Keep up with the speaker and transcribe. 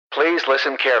Please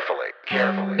listen carefully,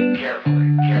 carefully,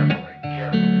 carefully, carefully,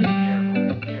 carefully,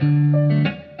 carefully,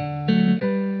 carefully.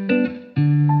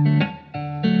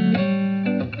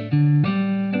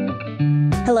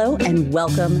 Hello, and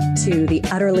welcome to the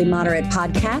Utterly Moderate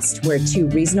podcast, where two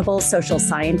reasonable social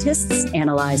scientists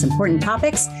analyze important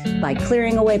topics by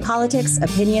clearing away politics,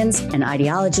 opinions, and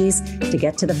ideologies to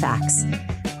get to the facts.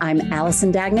 I'm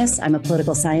Allison Dagnes. I'm a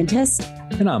political scientist.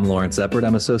 And I'm Lawrence Eppert.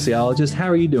 I'm a sociologist. How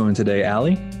are you doing today,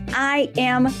 Allie? I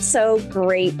am so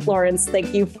great, Lawrence.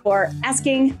 Thank you for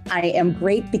asking. I am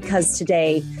great because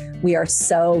today we are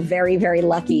so very, very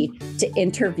lucky to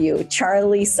interview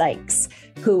Charlie Sykes,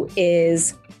 who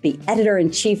is the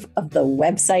editor-in-chief of the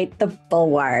website, The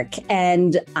Bulwark.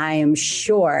 And I am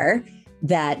sure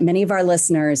that many of our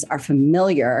listeners are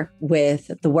familiar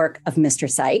with the work of Mr.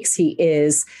 Sykes. He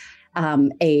is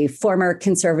a former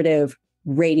conservative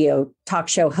radio talk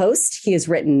show host. He has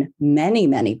written many,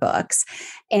 many books.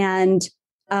 And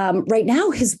right now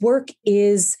his work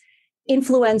is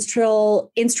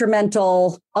influential,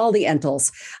 instrumental, all the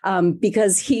entals,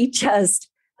 because he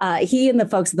and the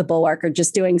folks at the Bulwark are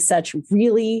just doing such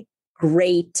really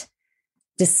great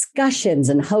discussions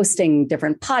and hosting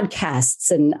different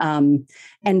podcasts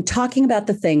and talking about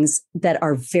the things that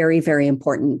are very, very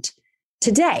important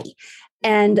today.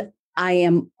 And I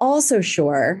am also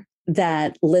sure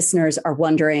that listeners are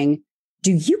wondering,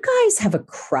 do you guys have a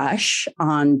crush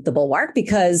on the Bulwark?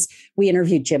 Because we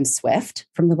interviewed Jim Swift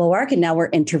from the Bulwark, and now we're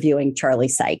interviewing Charlie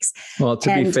Sykes. Well,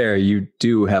 to be fair, you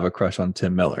do have a crush on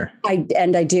Tim Miller. I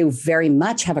do very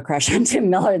much have a crush on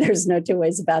Tim Miller. There's no two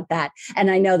ways about that.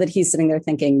 And I know that he's sitting there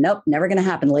thinking, nope, never going to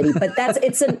happen, lady. But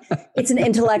it's an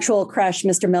intellectual crush,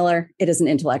 Mr. Miller. It is an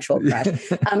intellectual crush.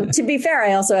 To be fair,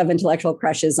 I also have intellectual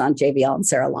crushes on JVL and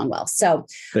Sarah Longwell. So,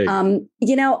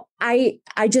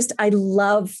 I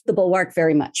love the Bulwark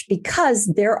very much because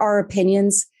there are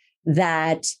opinions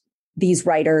that these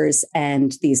writers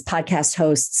and these podcast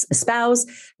hosts espouse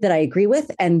that I agree with.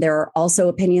 And there are also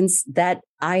opinions that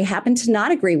I happen to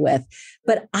not agree with.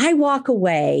 But I walk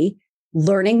away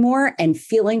learning more and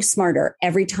feeling smarter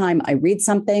every time I read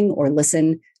something or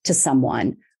listen to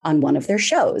someone on one of their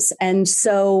shows. And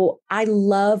so I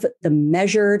love the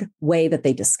measured way that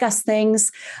they discuss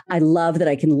things. I love that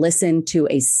I can listen to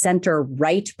a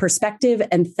center-right perspective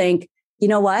and think, you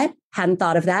know what? Hadn't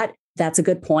thought of that. That's a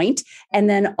good point. And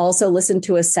then also listen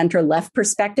to a center-left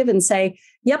perspective and say,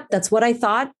 yep, that's what I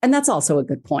thought. And that's also a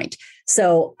good point.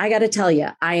 So I got to tell you,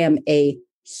 I am a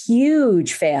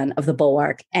huge fan of the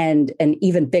Bulwark and an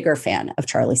even bigger fan of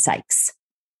Charlie Sykes.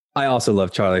 I also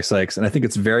love Charlie Sykes, and I think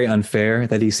it's very unfair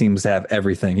that he seems to have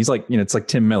everything. He's like, it's like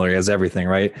Tim Miller. He has everything,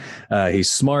 right? He's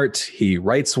smart. He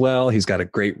writes well. He's got a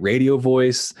great radio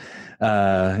voice.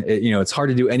 It's hard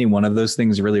to do any one of those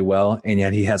things really well, and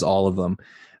yet he has all of them.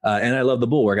 And I love the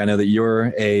Bulwark. I know that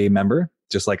you're a member,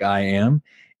 just like I am.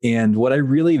 And what I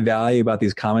really value about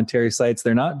these commentary sites,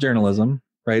 they're not journalism,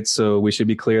 right? So we should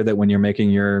be clear that when you're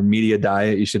making your media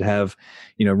diet, you should have,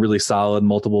 really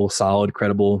multiple solid,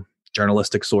 credible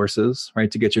journalistic sources, right,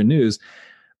 to get your news.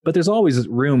 But there's always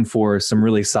room for some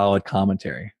really solid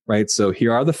commentary, right? So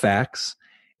here are the facts,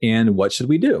 and what should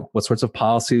we do? What sorts of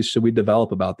policies should we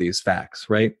develop about these facts,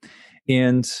 right?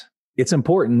 And it's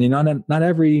important, not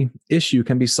every issue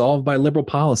can be solved by liberal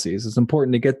policies. It's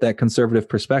important to get that conservative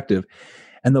perspective.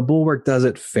 And the Bulwark does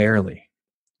it fairly,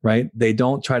 right? They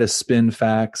don't try to spin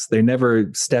facts. They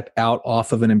never step out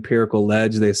off of an empirical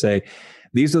ledge. They say,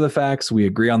 these are the facts. We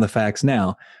agree on the facts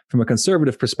now. From a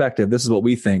conservative perspective, this is what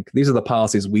we think. These are the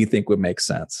policies we think would make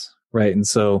sense, right? And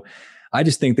so I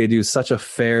just think they do such a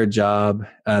fair job.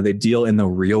 They deal in the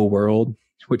real world,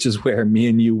 which is where me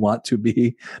and you want to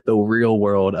be, the real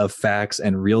world of facts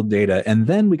and real data. And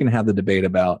then we can have the debate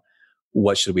about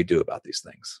what should we do about these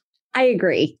things. I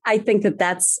agree. I think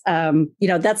that's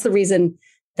the reason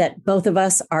that both of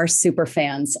us are super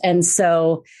fans. And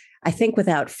so I think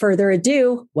without further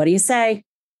ado, what do you say?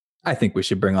 I think we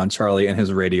should bring on Charlie and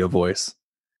his radio voice.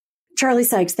 Charlie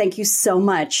Sykes, thank you so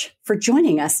much for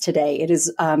joining us today. It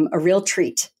is a real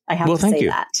treat. I have to say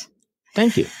that.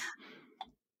 Thank you.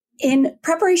 In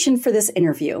preparation for this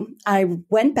interview, I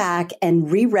went back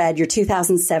and reread your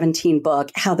 2017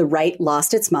 book, How the Right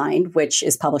Lost Its Mind, which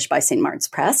is published by St. Martin's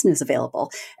Press and is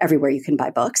available everywhere you can buy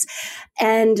books.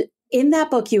 And in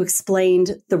that book, you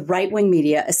explained the right-wing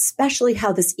media, especially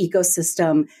how this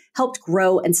ecosystem helped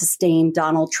grow and sustain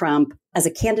Donald Trump as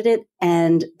a candidate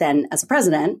and then as a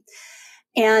president.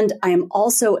 And I am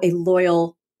also a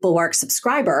loyal Bulwark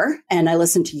subscriber, and I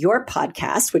listen to your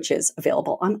podcast, which is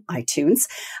available on iTunes,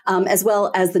 as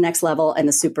well as the Next Level and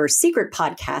the Super Secret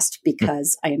podcast,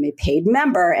 because I am a paid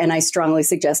member, and I strongly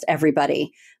suggest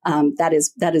everybody. That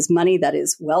is money that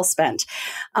is well spent.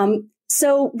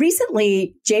 So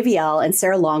recently, JVL and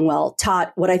Sarah Longwell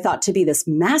taught what I thought to be this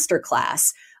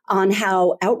masterclass on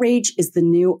how outrage is the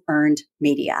new earned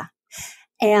media.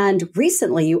 And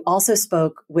recently, you also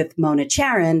spoke with Mona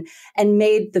Charen and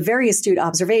made the very astute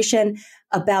observation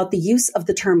about the use of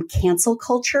the term cancel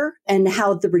culture and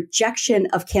how the rejection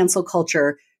of cancel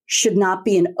culture should not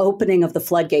be an opening of the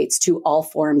floodgates to all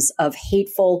forms of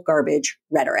hateful garbage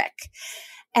rhetoric.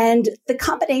 And the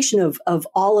combination of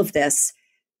all of this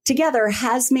together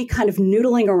has me kind of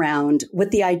noodling around with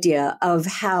the idea of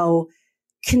how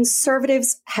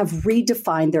conservatives have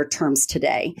redefined their terms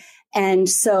today. And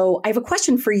so I have a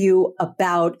question for you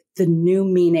about the new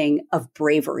meaning of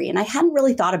bravery. And I hadn't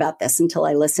really thought about this until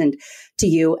I listened to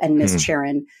you and Ms.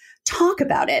 Charen talk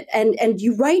about it. And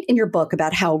you write in your book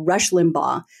about how Rush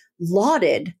Limbaugh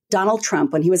lauded Donald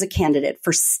Trump when he was a candidate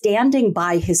for standing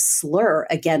by his slur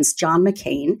against John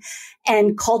McCain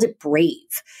and called it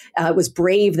brave. It was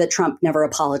brave that Trump never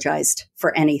apologized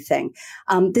for anything.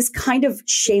 This kind of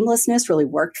shamelessness really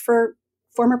worked for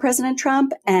former President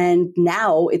Trump, and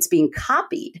now it's being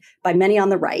copied by many on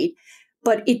the right,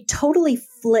 but it totally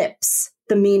flips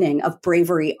the meaning of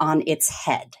bravery on its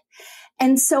head.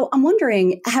 And so I'm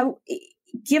wondering how,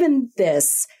 given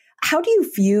this, how do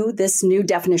you view this new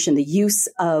definition, the use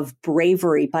of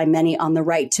bravery by many on the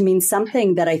right, to mean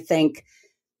something that I think,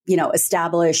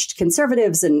 established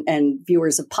conservatives and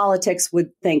viewers of politics would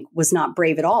think was not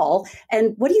brave at all?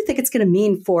 And what do you think it's going to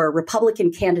mean for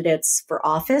Republican candidates for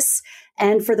office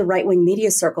and for the right-wing media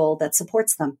circle that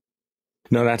supports them?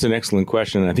 No, that's an excellent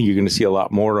question. And I think you're going to see a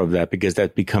lot more of that because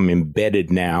that's become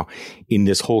embedded now in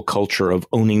this whole culture of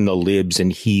owning the libs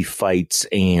and he fights.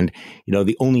 And,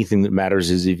 the only thing that matters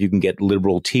is if you can get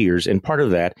liberal tears. And part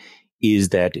of that is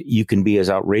that you can be as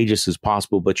outrageous as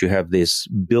possible, but you have this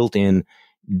built-in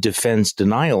defense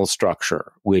denial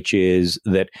structure, which is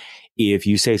that if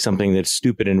you say something that's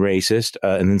stupid and racist,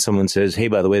 and then someone says, hey,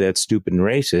 by the way, that's stupid and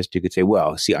racist, you could say,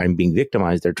 well, see, I'm being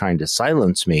victimized. They're trying to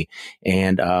silence me.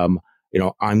 And, I'm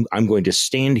going to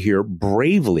stand here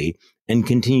bravely and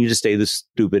continue to say the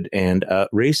stupid and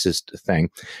racist thing.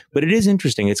 But it is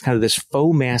interesting. It's kind of this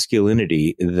faux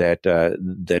masculinity that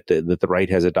the right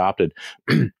has adopted,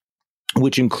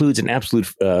 which includes an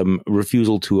absolute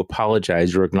refusal to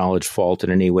apologize or acknowledge fault in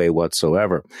any way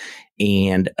whatsoever.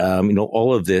 And,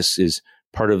 all of this is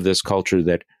part of this culture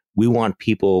that we want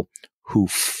people who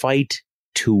fight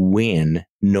to win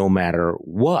no matter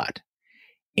what.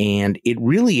 And it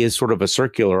really is sort of a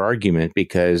circular argument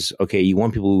because, okay, you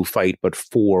want people who fight, but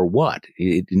for what?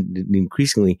 It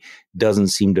increasingly doesn't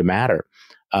seem to matter.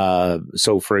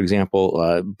 So, for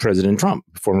example,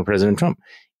 former President Trump,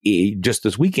 just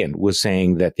this weekend was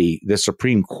saying that the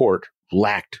Supreme Court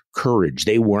lacked courage.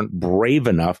 They weren't brave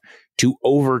enough to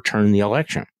overturn the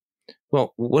election.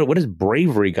 Well, what has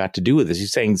bravery got to do with this?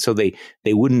 He's saying so they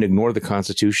wouldn't ignore the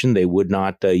Constitution. They would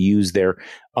not use their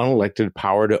unelected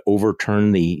power to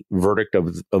overturn the verdict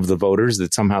of the voters,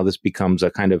 that somehow this becomes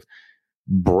a kind of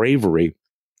bravery.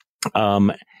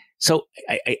 So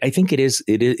I think it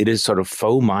is sort of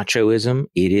faux machoism.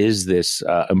 It is this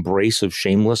embrace of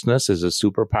shamelessness as a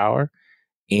superpower.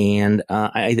 And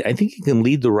I think it can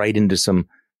lead the right into some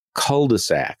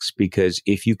cul-de-sacs, because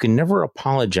if you can never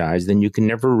apologize, then you can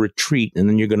never retreat, and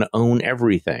then you're going to own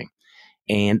everything.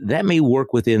 And that may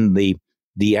work within the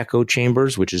echo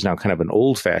chambers, which is now kind of an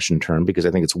old-fashioned term because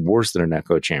I think it's worse than an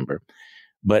echo chamber.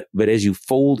 But as you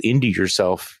fold into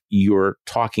yourself, you're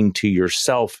talking to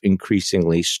yourself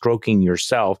increasingly, stroking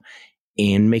yourself,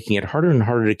 and making it harder and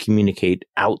harder to communicate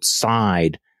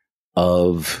outside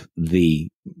of this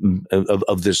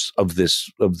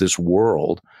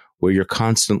world, where you're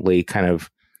constantly kind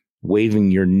of waving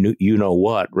your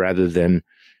what rather than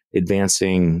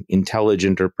advancing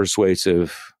intelligent or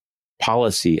persuasive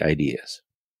policy ideas.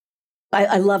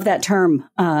 I love that term,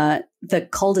 the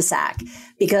cul-de-sac,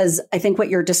 because I think what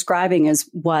you're describing is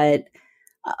what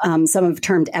some have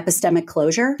termed epistemic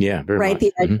closure. Yeah, very right. much.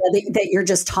 The idea that you're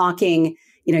just talking,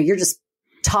 you're just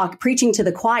preaching to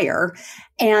the choir.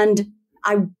 And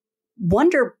I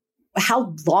wonder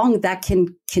how long that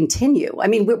can continue. I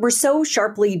mean, we're so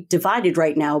sharply divided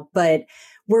right now, but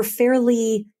we're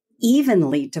fairly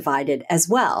evenly divided as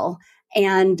well.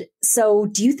 And so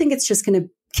do you think it's just going to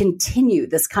continue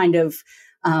this kind of,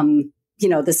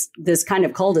 this kind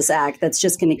of cul-de-sac that's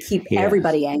just going to keep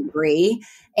everybody angry?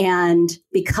 And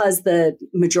because the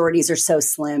majorities are so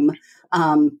slim,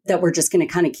 that we're just going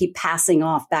to kind of keep passing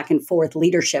off back and forth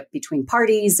leadership between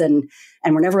parties, and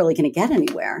we're never really going to get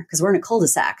anywhere because we're in a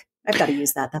cul-de-sac. I've got to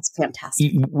use that. That's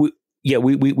fantastic.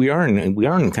 We are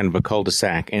in kind of a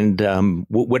cul-de-sac, and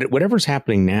whatever's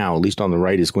happening now, at least on the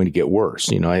right, is going to get worse.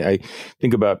 I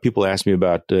think about, people ask me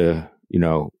about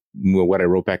what I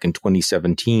wrote back in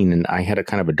 2017, and I had a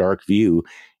kind of a dark view,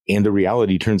 and the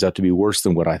reality turns out to be worse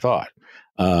than what I thought.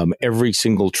 Every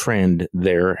single trend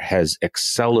there has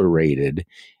accelerated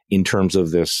in terms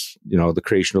of this, the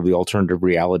creation of the alternative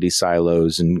reality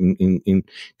silos, and in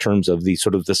terms of the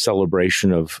sort of the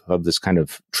celebration of this kind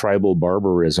of tribal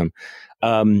barbarism.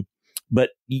 But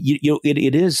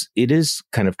it is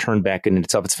kind of turned back in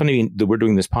itself. It's funny that we're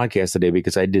doing this podcast today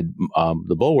because I did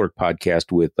the Bulwark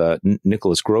podcast with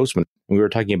Nicholas Grossman, and we were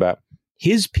talking about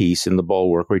his piece in the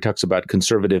Bulwark, where he talks about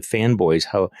conservative fanboys,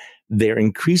 how they're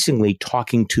increasingly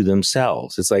talking to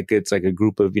themselves. It's like a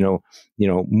group of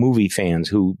movie fans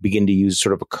who begin to use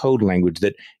sort of a code language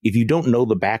that, if you don't know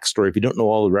the backstory, if you don't know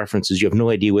all the references, you have no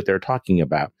idea what they're talking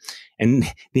about.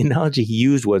 And the analogy he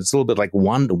used was, it's a little bit like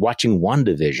watching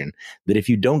WandaVision, that if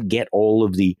you don't get all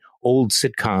of the old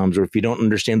sitcoms, or if you don't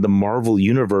understand the Marvel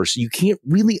universe, you can't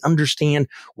really understand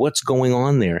what's going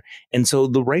on there. And so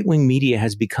the right-wing media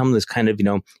has become this kind of,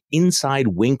 inside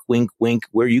wink, wink, wink,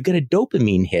 where you get a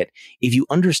dopamine hit if you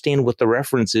understand what the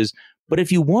reference is. But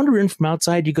if you wander in from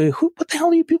outside, you go, what the hell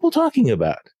are you people talking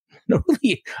about? No,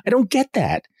 really, I don't get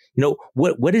that.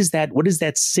 What is that? What is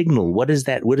that signal? What does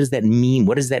that mean?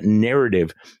 What is that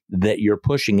narrative that you're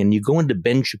pushing? And you go into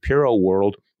Ben Shapiro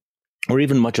world, or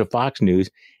even much of Fox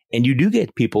News, and you do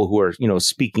get people who are,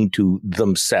 speaking to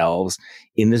themselves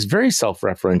in this very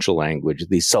self-referential language,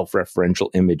 these self-referential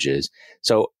images.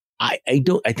 So I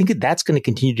think that's going to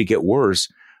continue to get worse.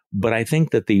 But I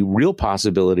think that the real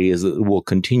possibility is that it will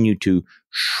continue to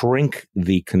shrink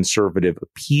the conservative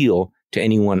appeal to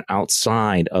anyone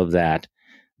outside of that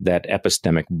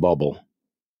epistemic bubble.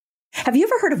 Have you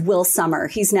ever heard of Will Sommer?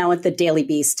 He's now at the Daily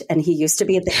Beast, and he used to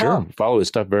be at the Hill. Sure, follow his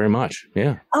stuff very much.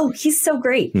 Yeah. Oh, he's so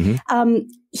great. Mm-hmm.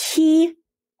 He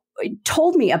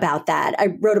told me about that.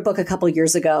 I wrote a book a couple of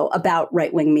years ago about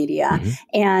right-wing media, mm-hmm.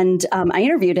 and I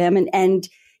interviewed him, and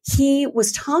he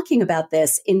was talking about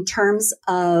this in terms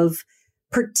of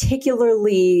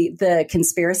particularly the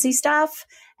conspiracy stuff.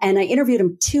 And I interviewed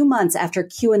him 2 months after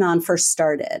QAnon first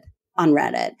started on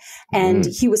Reddit. And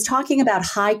he was talking about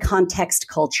high context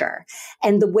culture.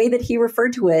 And the way that he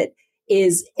referred to it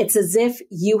is, it's as if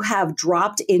you have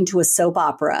dropped into a soap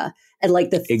opera at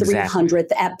like the 300th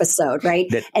episode, right?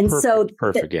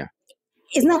 Perfect, yeah.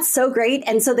 Isn't that so great?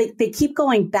 And so they keep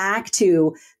going back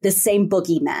to the same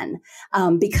boogeymen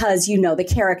because the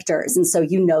characters. And so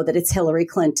that it's Hillary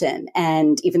Clinton.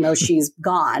 And even though she's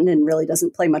gone and really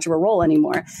doesn't play much of a role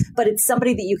anymore, but it's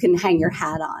somebody that you can hang your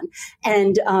hat on.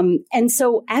 And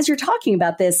so as you're talking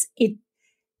about this, it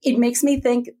makes me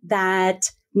think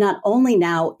that not only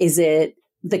now is it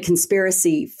the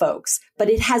conspiracy folks, but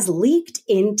it has leaked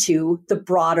into the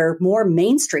broader, more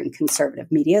mainstream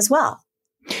conservative media as well.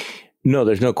 No,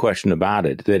 there's no question about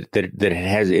it. That it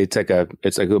has. It's like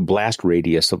a blast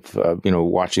radius of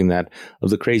watching that,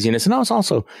 of the craziness. And I was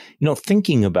also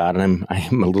thinking about it. I'm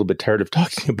a little bit tired of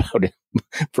talking about it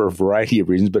for a variety of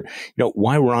reasons. But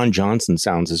why Ron Johnson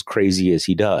sounds as crazy as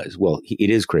he does. Well,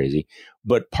 it is crazy.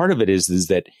 But part of it is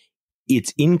that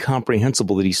it's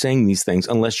incomprehensible that he's saying these things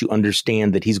unless you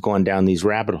understand that he's gone down these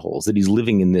rabbit holes, that he's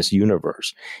living in this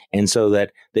universe. And so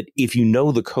that if you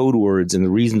know the code words and the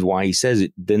reasons why he says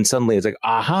it, then suddenly it's like,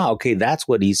 aha, okay, that's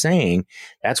what he's saying.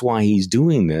 That's why he's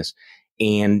doing this.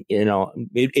 And,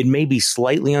 it may be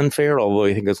slightly unfair, although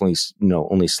I think it's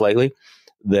only slightly,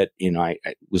 that, I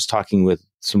was talking with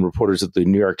some reporters at the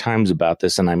New York Times about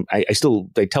this, and I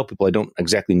tell people I don't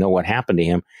exactly know what happened to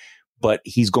him, but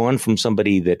he's gone from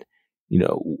somebody that,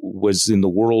 was in the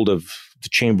world of a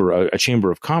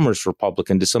chamber of commerce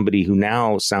Republican to somebody who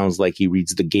now sounds like he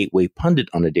reads the Gateway Pundit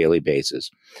on a daily basis.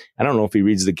 I don't know if he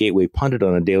reads the Gateway Pundit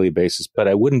on a daily basis, but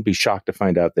I wouldn't be shocked to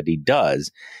find out that he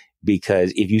does,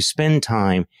 because if you spend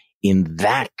time in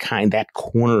that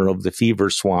corner of the fever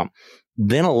swamp,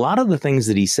 then a lot of the things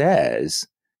that he says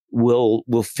will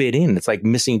fit in. It's like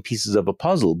missing pieces of a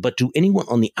puzzle. But to anyone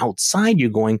on the outside, you're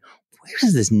going,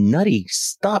 where's this nutty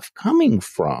stuff coming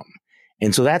from?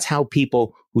 And so that's how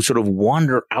people who sort of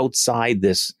wander outside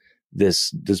this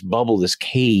bubble, this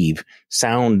cave,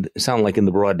 sound like in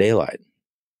the broad daylight.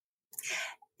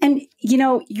 And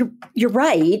you're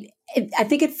right. I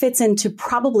think it fits into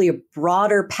probably a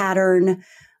broader pattern,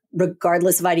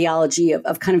 regardless of ideology,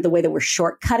 of kind of the way that we're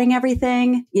shortcutting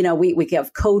everything. We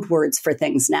have code words for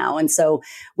things now, and so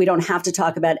we don't have to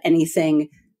talk about anything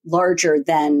larger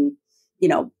than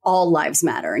all lives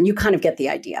matter. And you kind of get the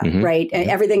idea, right? Mm-hmm.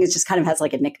 Everything is just kind of has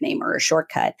like a nickname or a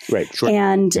shortcut. Right. Sure.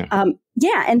 And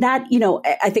and that,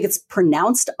 I think it's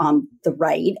pronounced on the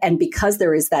right. And because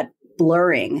there is that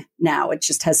blurring now, it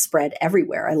just has spread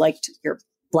everywhere. I liked your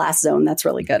blast zone. That's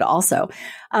really good also.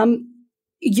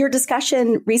 Your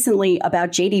discussion recently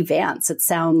about JD Vance, it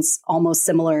sounds almost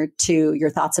similar to your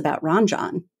thoughts about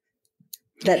Ranjan,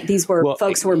 that these were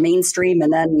folks who were mainstream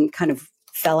and then kind of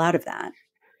fell out of that.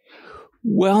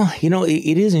 Well,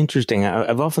 it is interesting.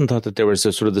 I've often thought that there was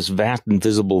this vast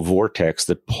invisible vortex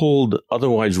that pulled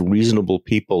otherwise reasonable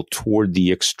people toward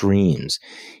the extremes.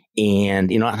 And,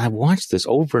 and I've watched this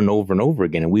over and over and over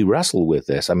again, and we wrestle with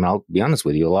this. I mean, I'll be honest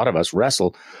with you. A lot of us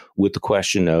wrestle with the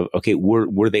question of, okay,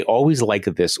 were they always like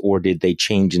this, or did they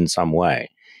change in some way?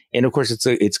 And of course,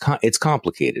 it's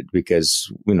complicated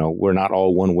because, we're not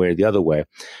all one way or the other way.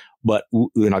 But,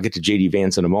 I'll get to JD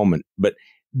Vance in a moment. But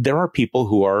there are people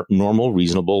who are normal,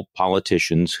 reasonable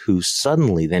politicians who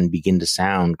suddenly then begin to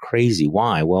sound crazy.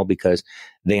 Why? Well, because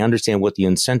they understand what the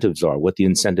incentives are, what the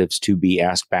incentives to be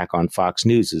asked back on Fox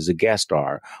News as a guest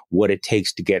are, what it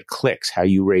takes to get clicks, how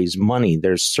you raise money.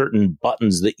 There's certain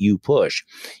buttons that you push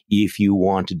if you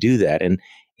want to do that. And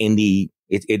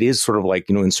it is sort of like,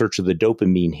 in search of the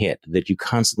dopamine hit, that you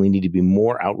constantly need to be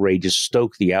more outrageous,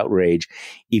 stoke the outrage.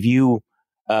 If you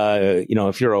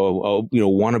if you're a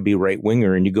wannabe right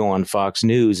winger and you go on Fox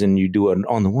News and you do it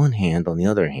on the one hand, on the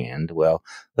other hand, well,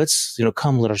 let's,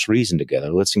 let us reason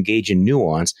together. Let's engage in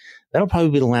nuance. That'll probably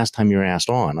be the last time you're asked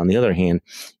on. On the other hand,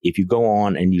 if you go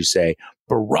on and you say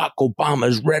Barack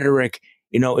Obama's rhetoric,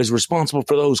 is responsible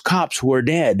for those cops who are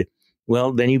dead,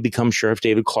 well, then you become Sheriff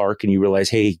David Clark and you realize,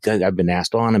 hey, I've been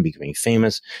asked on, I'm becoming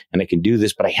famous and I can do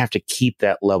this, but I have to keep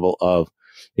that level of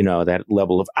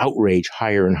outrage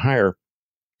higher and higher.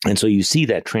 And so you see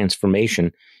that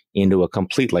transformation into a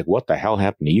complete, like, what the hell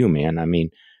happened to you, man? I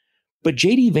mean, but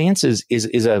JD Vance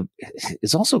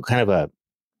is also kind of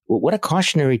what a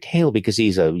cautionary tale, because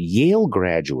he's a Yale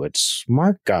graduate,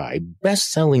 smart guy,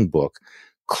 best-selling book,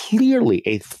 clearly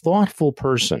a thoughtful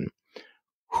person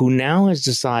who now has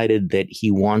decided that he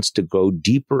wants to go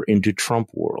deeper into Trump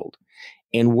world.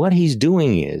 And what he's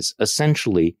doing is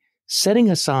essentially setting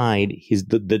aside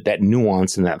that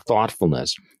nuance and that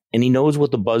thoughtfulness. And he knows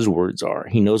what the buzzwords are.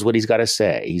 He knows what he's got to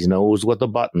say. He knows what the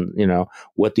button,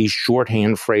 what these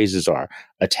shorthand phrases are.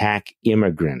 Attack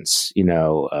immigrants,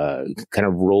 kind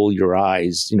of roll your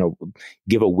eyes,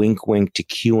 give a wink, wink to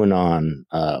QAnon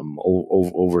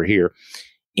over here.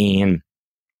 And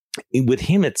with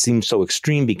him, it seems so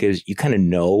extreme because you kind of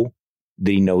know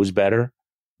that he knows better,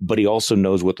 but he also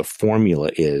knows what the formula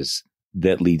is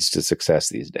that leads to success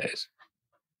these days.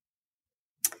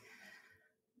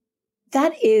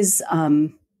 That is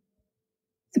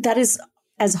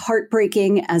as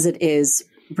heartbreaking as it is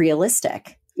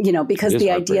realistic, because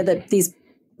the idea that these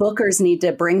bookers need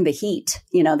to bring the heat,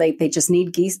 they just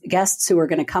need guests who are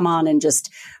going to come on and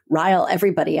just rile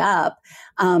everybody up.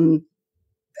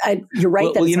 You're right.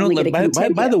 Well, that it's only going to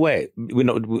continue. By the way,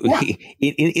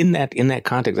 in that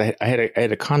context, I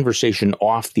had a conversation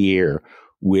off the air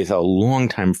with a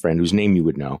longtime friend whose name you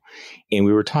would know. And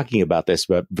we were talking about this,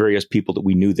 about various people that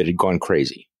we knew that had gone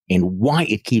crazy and why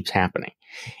it keeps happening.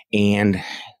 And,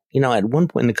 at one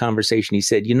point in the conversation, he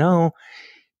said,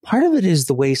 part of it is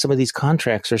the way some of these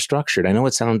contracts are structured. I know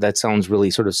that sounds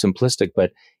really sort of simplistic,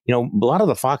 but, a lot of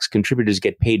the Fox contributors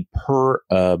get paid per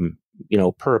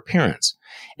appearance.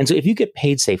 And so if you get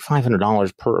paid, say,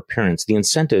 $500 per appearance, the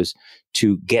incentives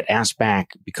to get asked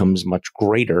back becomes much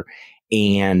greater.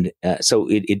 And so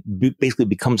it basically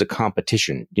becomes a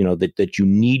competition, that you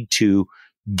need to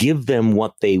give them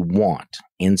what they want.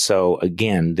 And so,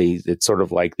 again, it's sort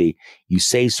of like you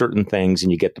say certain things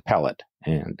and you get the pellet.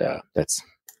 And that's.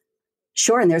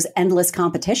 Sure. And there's endless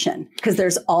competition because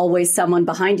there's always someone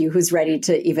behind you who's ready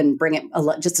to even bring it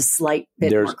just a slight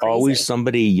bit more crazy. There's always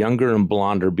somebody younger and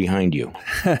blonder behind you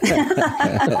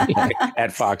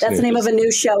at Fox That's News. the name of a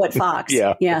new show at Fox.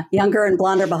 Yeah. Younger and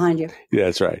blonder behind you. Yeah,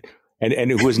 that's right.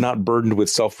 And who is not burdened with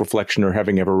self-reflection or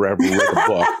having ever read a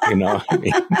book, I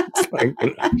mean, it's like,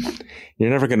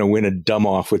 you're never going to win a dumb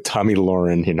off with Tommy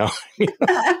Lauren,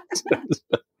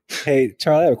 Hey,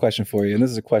 Charlie, I have a question for you. And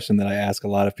this is a question that I ask a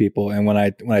lot of people. And when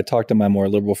I talk to my more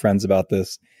liberal friends about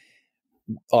this,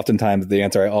 oftentimes the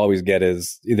answer I always get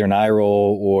is either an eye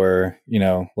roll or,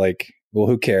 well,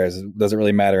 who cares? Does it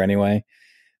really matter anyway?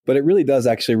 But it really does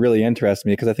actually really interest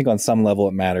me because I think on some level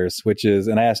it matters, which is,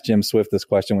 and I asked Jim Swift this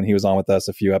question when he was on with us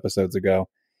a few episodes ago.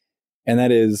 And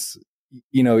that is,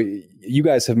 you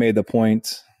guys have made the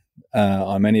point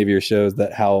on many of your shows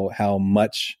that how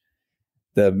much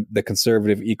the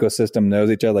conservative ecosystem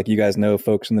knows each other. Like you guys know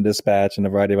folks from the Dispatch and a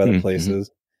variety of other places.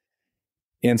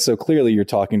 And so clearly you're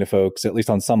talking to folks, at least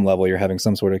on some level, you're having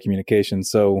some sort of communication.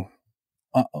 So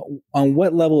on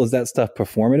what level is that stuff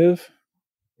performative,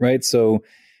 right? So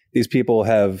these people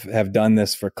have done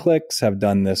this for clicks, have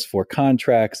done this for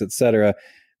contracts, et cetera.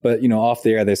 But, off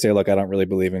the air, they say, look, I don't really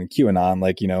believe in QAnon.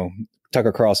 Like,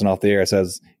 Tucker Carlson off the air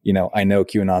says, I know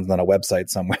QAnon's not a website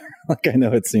somewhere. Like I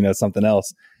know it's, something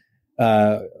else.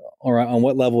 Or on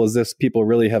what level is this people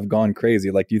really have gone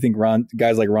crazy? Like, do you think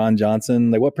guys like Ron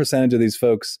Johnson, like what percentage of these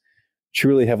folks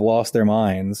truly have lost their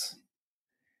minds?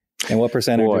 And what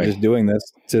percentage are just doing this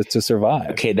to survive?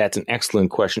 Okay, that's an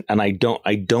excellent question. And I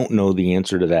don't know the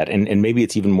answer to that. And maybe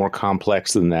it's even more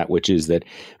complex than that, which is that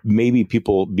maybe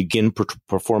people begin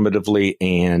performatively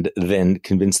and then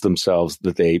convince themselves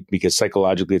that because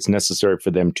psychologically it's necessary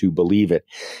for them to believe it.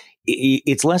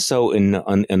 It's less so in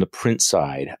the print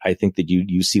side. I think that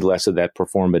you see less of that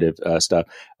performative stuff.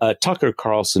 Tucker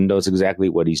Carlson knows exactly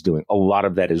what he's doing. A lot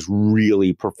of that is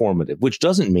really performative, which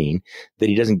doesn't mean that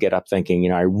he doesn't get up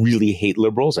thinking, I really hate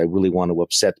liberals. I really want to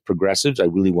upset the progressives. I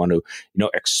really want to,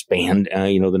 expand,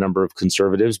 the number of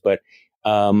conservatives. But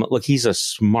look, he's a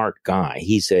smart guy.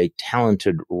 He's a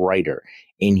talented writer.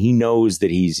 And he knows that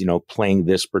he's, playing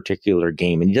this particular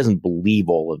game. And he doesn't believe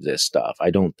all of this stuff, I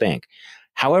don't think.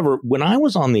 However, when I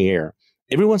was on the air,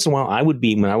 every once in a while,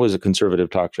 when I was a conservative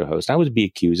talk show host, I would be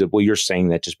accused of, well, you're saying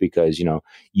that just because,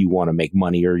 you want to make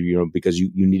money or, because you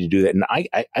need to do that. And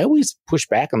I always push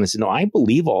back on this. No, I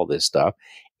believe all this stuff.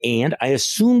 And I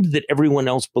assumed that everyone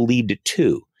else believed it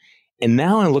too. And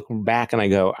now I look back and I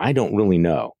go, I don't really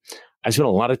know. I spent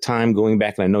a lot of time going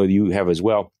back, and I know you have as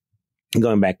well,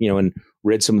 going back, and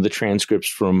read some of the transcripts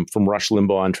from Rush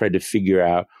Limbaugh and tried to figure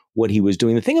out what he was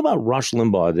doing. The thing about Rush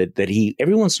Limbaugh that he,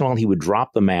 every once in a while, he would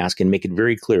drop the mask and make it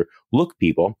very clear. Look,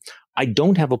 people, I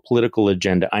don't have a political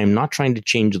agenda. I am not trying to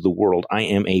change the world. I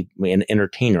am an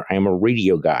entertainer. I am a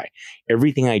radio guy.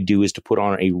 Everything I do is to put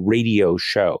on a radio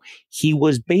show. He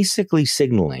was basically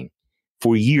signaling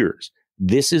for years,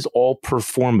 this is all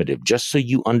performative, just so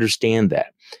you understand that.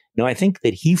 Now, I think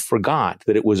that he forgot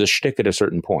that it was a shtick at a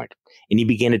certain point, and he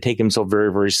began to take himself very,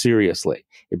 very seriously,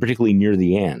 and particularly near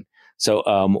the end. So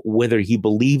whether he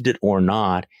believed it or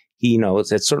not, he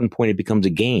knows at a certain point it becomes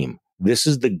a game. This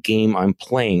is the game I'm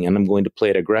playing, and I'm going to play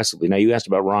it aggressively. Now, you asked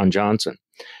about Ron Johnson.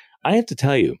 I have to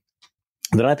tell you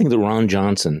that I think that Ron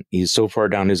Johnson is so far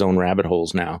down his own rabbit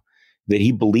holes now that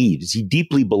he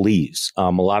deeply believes a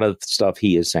lot of stuff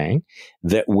he is saying,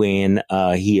 that when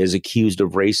he is accused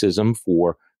of racism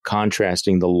for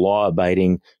contrasting the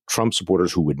law-abiding Trump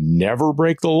supporters who would never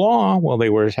break the law while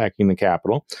they were attacking the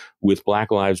Capitol with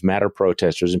Black Lives Matter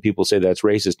protesters, and people say that's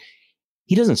racist.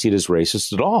 He doesn't see it as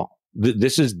racist at all.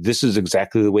 This is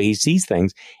exactly the way he sees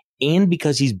things. And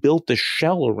because he's built the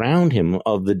shell around him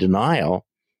of the denial,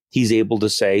 he's able to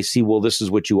say, see, well, this is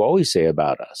what you always say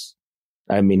about us.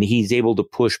 I mean, he's able to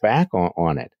push back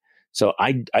on it. So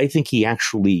I think he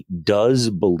actually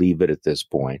does believe it at this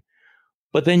point.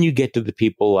 But then you get to the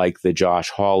people like the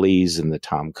Josh Hawleys and the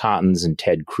Tom Cottons and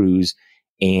Ted Cruz,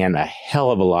 and a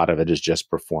hell of a lot of it is just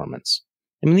performance.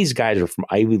 I mean, these guys are from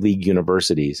Ivy League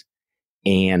universities,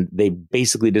 and they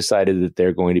basically decided that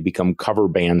they're going to become cover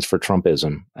bands for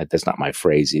Trumpism. That's not my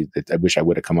phrase. I wish I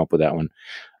would have come up with that one.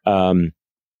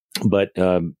 But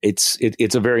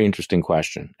it's a very interesting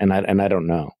question, and I don't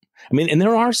know. I mean, and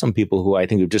there are some people who I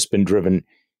think have just been driven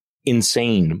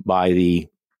insane by the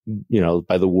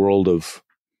world of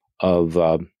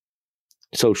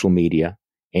social media,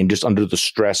 and just under the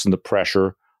stress and the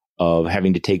pressure of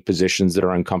having to take positions that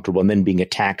are uncomfortable and then being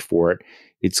attacked for it.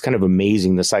 It's kind of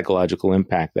amazing the psychological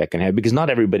impact that can have, because not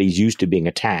everybody's used to being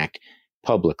attacked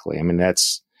publicly. I mean,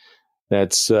 it's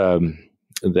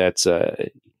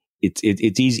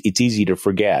easy to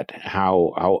forget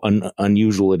how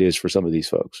unusual it is for some of these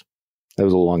folks. That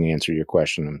was a long answer to your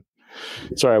question.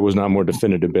 Sorry, I was not more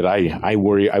definitive, but I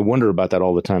wonder about that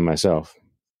all the time myself.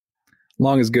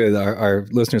 Long is good. Our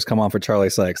listeners come on for Charlie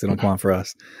Sykes. They don't come on for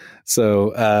us.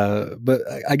 So, but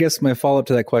I guess my follow up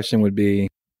to that question would be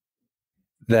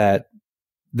that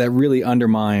really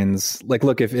undermines, like,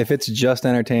 look, if it's just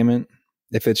entertainment,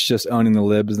 if it's just owning the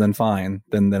libs, then fine,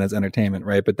 then it's entertainment,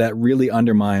 right? But that really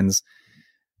undermines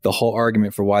the whole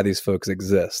argument for why these folks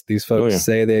exist. These folks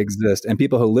say they exist, and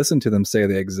people who listen to them say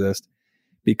they exist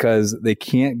because they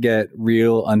can't get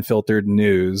real unfiltered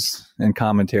news and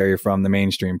commentary from the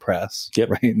mainstream press,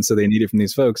 right? And so they need it from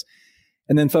these folks.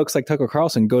 And then folks like Tucker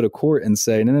Carlson go to court and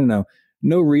say,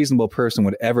 no reasonable person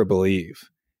would ever believe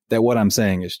that what I'm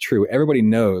saying is true. Everybody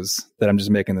knows that I'm just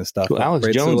making this stuff well, up. Alex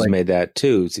right? Jones made that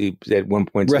too. He, at one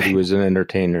point said he was an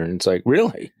entertainer, and it's like,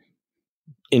 really?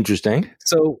 Interesting.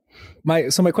 So my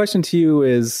question to you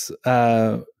is,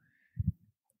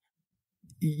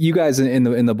 you guys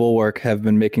in the Bulwark have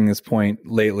been making this point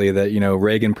lately that,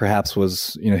 Reagan perhaps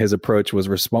was, his approach was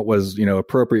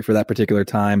appropriate for that particular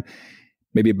time.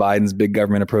 Maybe Biden's big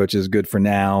government approach is good for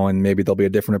now, and maybe there'll be a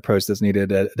different approach that's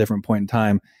needed at a different point in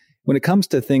time. When it comes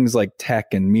to things like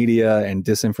tech and media and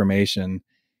disinformation,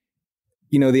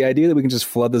 the idea that we can just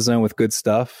flood the zone with good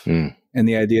stuff and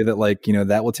the idea that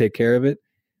that will take care of it.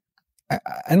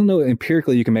 I don't know.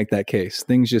 Empirically, you can make that case.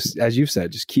 Things just, as you've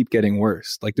said, just keep getting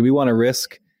worse. Like, do we want to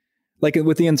risk, like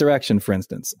with the insurrection, for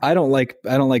instance? I don't like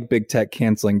big tech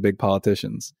canceling big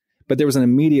politicians, but there was an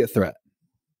immediate threat,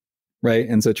 right?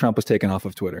 And so Trump was taken off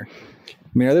of Twitter.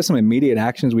 I mean, are there some immediate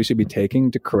actions we should be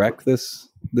taking to correct this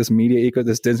media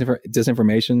this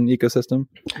disinformation ecosystem?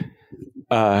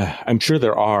 I'm sure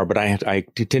there are, but I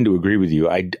tend to agree with you.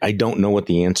 I don't know what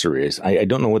the answer is. I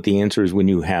don't know what the answer is when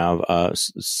you have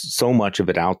so much of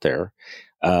it out there,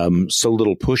 so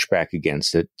little pushback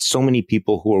against it, so many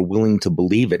people who are willing to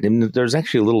believe it. And there's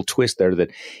actually a little twist there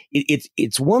that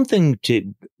it's one thing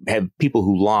to have people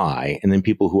who lie and then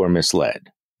people who are misled.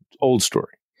 Old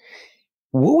story.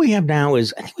 What we have now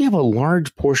is, I think we have a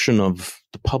large portion of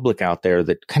the public out there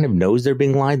that kind of knows they're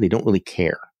being lied. They don't really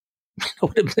care. You know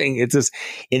what I'm saying? It's just,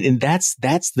 and that's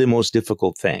the most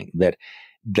difficult thing, that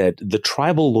the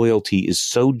tribal loyalty is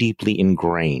so deeply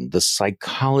ingrained. The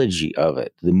psychology of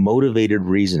it, the motivated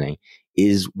reasoning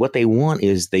is what they want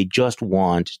is they just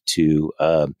want to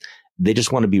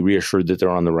be reassured that they're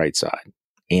on the right side.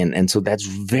 And so that's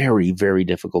very, very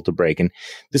difficult to break. And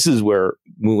this is where,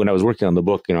 when I was working on the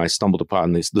book, I stumbled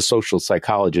upon the social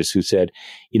psychologist who said,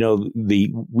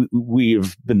 we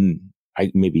have been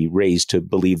maybe raised to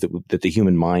believe that the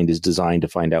human mind is designed to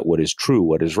find out what is true,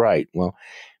 what is right. Well,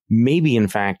 maybe in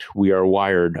fact we are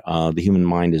wired. The human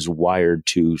mind is wired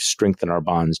to strengthen our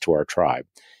bonds to our tribe,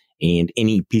 and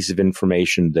any piece of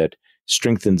information that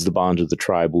strengthens the bonds of the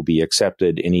tribe will be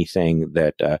accepted. Anything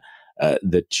that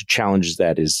challenges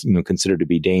that is considered to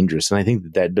be dangerous. And I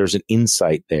think that there's an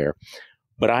insight there.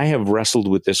 But I have wrestled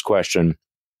with this question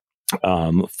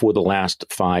for the last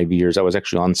 5 years. I was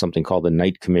actually on something called the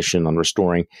Knight Commission on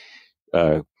Restoring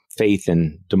Faith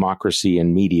in Democracy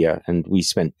and Media. And we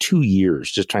spent 2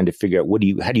 years just trying to figure out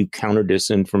how do you counter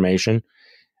disinformation?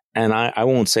 And I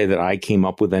won't say that I came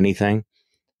up with anything,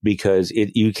 because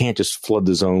you can't just flood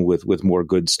the zone with more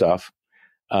good stuff.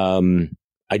 I'm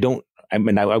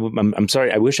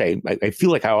sorry. I feel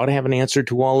like I ought to have an answer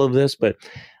to all of this, but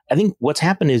I think what's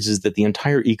happened is that the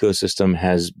entire ecosystem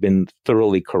has been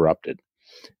thoroughly corrupted.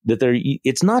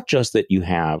 It's not just that you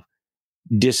have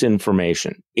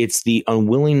disinformation. It's the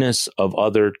unwillingness of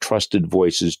other trusted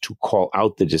voices to call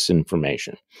out the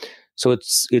disinformation. So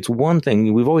it's one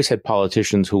thing. We've always had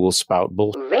politicians who will spout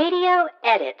bullshit. Radio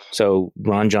edit. So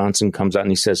Ron Johnson comes out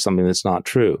and he says something that's not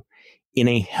true. In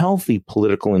a healthy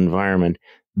political environment,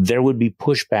 there would be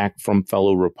pushback from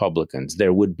fellow Republicans.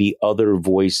 There would be other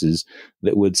voices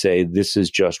that would say this is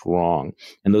just wrong.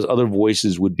 And those other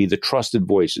voices would be the trusted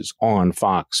voices on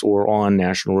Fox or on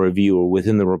National Review or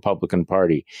within the Republican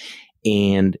Party.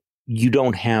 And you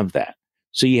don't have that.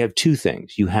 So you have two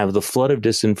things. You have the flood of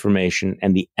disinformation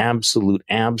and the absolute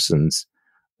absence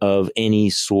of any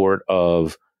sort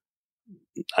of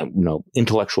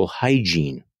intellectual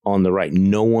hygiene on the right.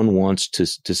 No one wants to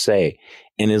say.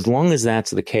 And as long as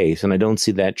that's the case, and I don't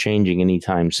see that changing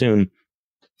anytime soon,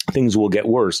 things will get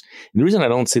worse. And the reason I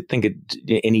don't think it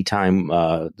anytime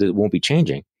that won't be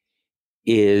changing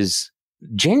is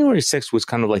January 6th was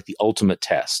kind of like the ultimate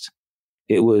test.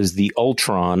 It was the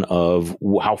ultron of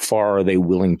how far are they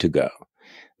willing to go.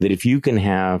 That if you can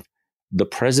have the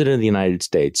president of the United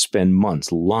States spend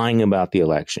months lying about the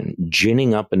election,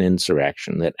 ginning up an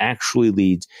insurrection that actually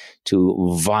leads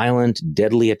to violent,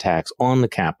 deadly attacks on the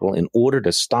Capitol in order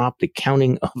to stop the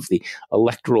counting of the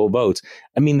electoral votes.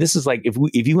 I mean, this is like if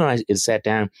you and I sat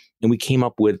down and we came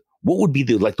up with what would be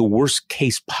the worst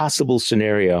case possible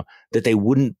scenario that they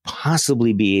wouldn't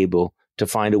possibly be able to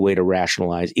find a way to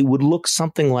rationalize. It would look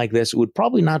something like this. It would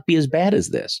probably not be as bad as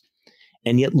this.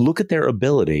 And yet look at their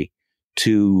ability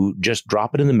to just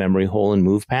drop it in the memory hole and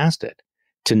move past it,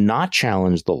 to not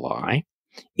challenge the lie.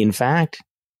 In fact,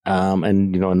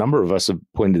 and a number of us have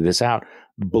pointed this out,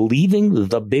 believing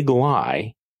the big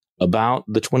lie about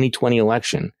the 2020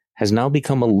 election has now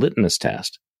become a litmus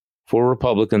test for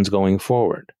Republicans going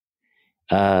forward.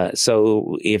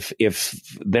 So if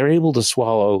they're able to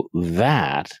swallow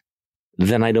that,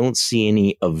 then I don't see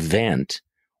any event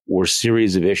or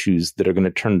series of issues that are going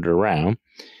to turn it around.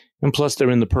 And plus, they're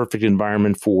in the perfect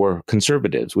environment for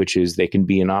conservatives, which is they can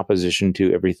be in opposition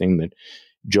to everything that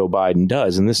Joe Biden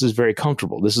does. And this is very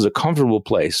comfortable. This is a comfortable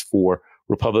place for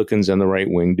Republicans and the right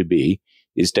wing to be,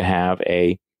 is to have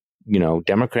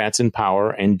Democrats in power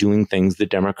and doing things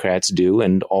that Democrats do.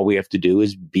 And all we have to do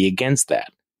is be against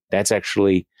that. That's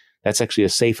actually a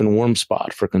safe and warm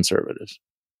spot for conservatives.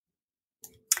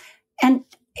 And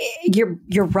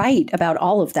you're right about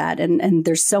all of that. And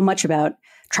there's so much about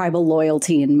tribal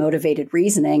loyalty and motivated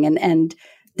reasoning. And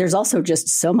there's also just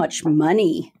so much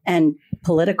money and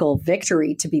political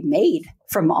victory to be made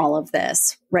from all of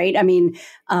this, right? I mean,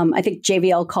 I think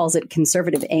JVL calls it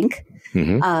conservative ink.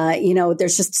 Mm-hmm.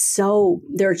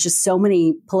 There are just so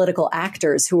many political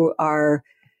actors who are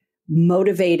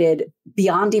motivated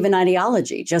beyond even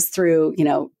ideology, just through,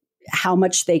 how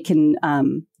much they can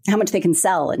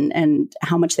sell and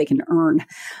how much they can earn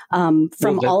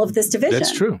from all of this division.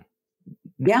 That's true.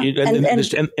 Yeah.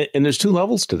 And there's two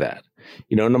levels to that.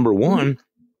 Number one,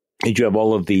 you have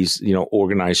all of these,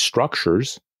 organized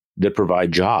structures that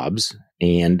provide jobs,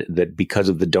 and that because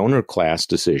of the donor class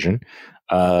decision,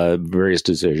 various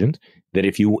decisions, that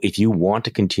if you want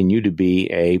to continue to be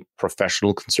a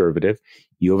professional conservative,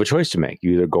 you have a choice to make.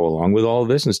 You either go along with all of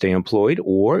this and stay employed,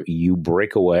 or you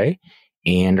break away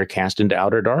and are cast into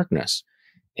outer darkness.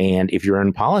 And if you're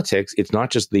in politics, it's not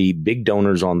just the big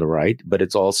donors on the right, but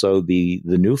it's also the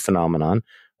new phenomenon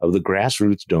of the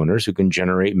grassroots donors who can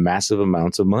generate massive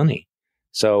amounts of money.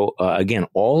 So again,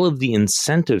 all of the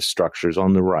incentive structures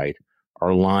on the right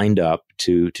are lined up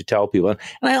to tell people. And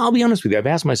I'll be honest with you, I've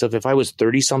asked myself, if I was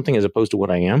 30-something as opposed to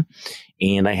what I am,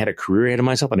 and I had a career ahead of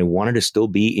myself and I wanted to still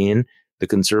be in the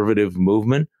conservative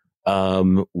movement,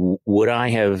 would I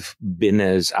have been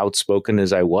as outspoken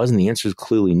as I was? And the answer is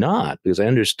clearly not, because I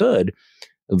understood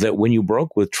that when you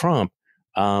broke with Trump,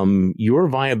 your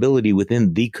viability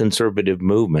within the conservative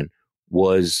movement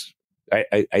was,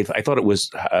 I thought it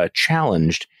was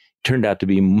challenged. Turned out to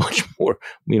be much more,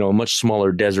 a much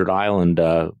smaller desert island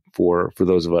for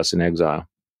those of us in exile.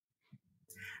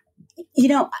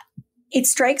 It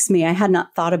strikes me, I had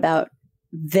not thought about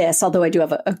this, although I do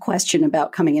have a question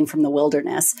about coming in from the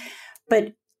wilderness.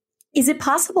 But is it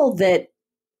possible that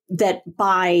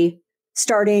by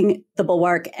starting the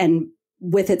Bulwark and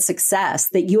with its success,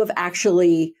 that you have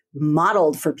actually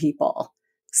modeled for people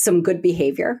some good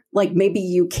behavior? Like maybe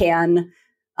you cannot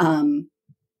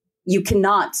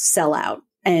sell out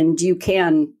and you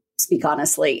can speak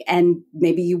honestly, and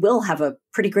maybe you will have a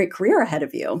pretty great career ahead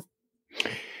of you.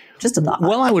 Just a thought.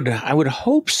 Well, I would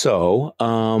hope so.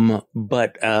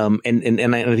 But I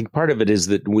think part of it is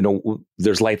that,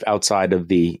 there's life outside of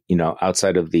the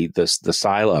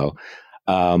silo.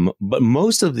 But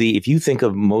if you think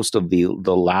of most of the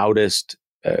loudest,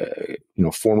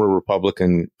 former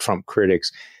Republican Trump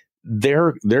critics,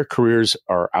 their careers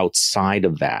are outside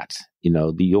of that.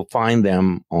 You'll find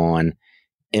them on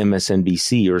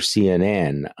MSNBC or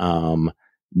CNN,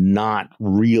 not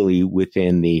really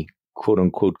within the quote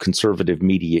unquote conservative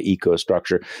media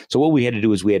ecostructure. So what we had to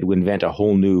do is we had to invent a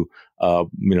whole new,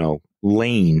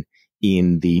 lane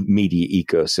in the media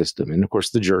ecosystem. And of course,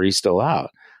 the jury's still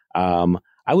out.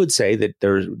 I would say that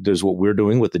there's what we're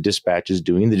doing, what the Dispatch is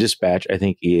doing. The Dispatch, I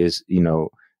think, is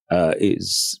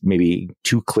maybe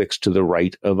 2 clicks to the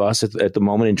right of us at the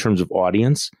moment in terms of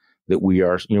audience. That we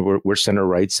are, we're center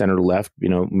right, center left.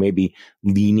 Maybe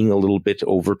leaning a little bit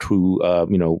over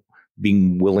to,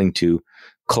 being willing to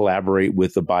collaborate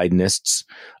with the Bidenists,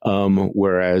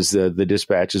 whereas the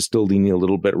Dispatch is still leaning a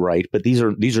little bit right. But these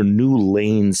are new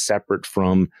lanes separate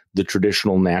from the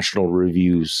traditional national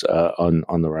reviews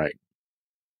on the right.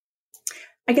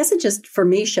 I guess it just, for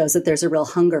me, shows that there's a real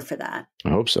hunger for that. I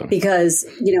hope so. Because,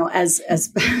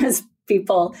 as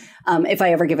people, if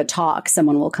I ever give a talk,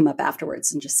 someone will come up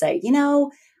afterwards and just say,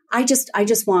 I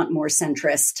just want more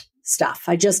centrist stuff.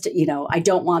 I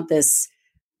don't want this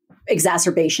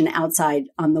exacerbation outside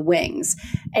on the wings.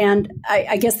 And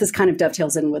I guess this kind of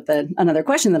dovetails in with another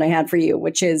question that I had for you,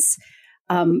 which is,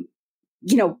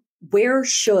 where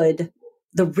should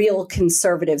the real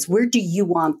conservatives, where do you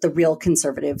want the real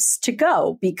conservatives to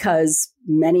go? Because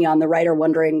many on the right are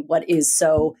wondering what is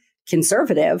so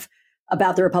conservative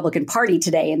about the Republican Party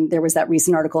today. And there was that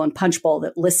recent article in Punchbowl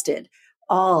that listed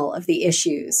all of the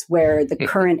issues where the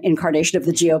current incarnation of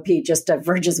the GOP just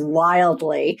diverges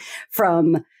wildly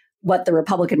from what the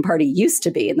Republican Party used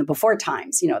to be in the before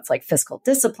times. It's like fiscal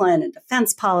discipline and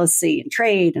defense policy and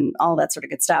trade and all that sort of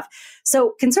good stuff.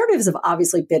 So conservatives have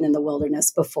obviously been in the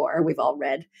wilderness before. We've all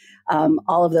read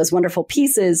all of those wonderful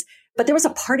pieces, but there was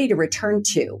a party to return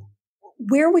to.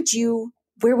 Where would you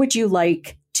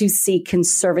like to see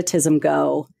conservatism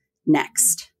go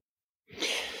next?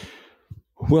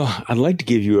 Well, I'd like to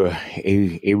give you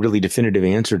a really definitive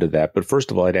answer to that. But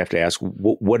first of all, I'd have to ask,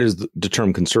 what does the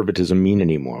term conservatism mean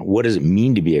anymore? What does it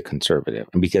mean to be a conservative?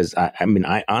 Because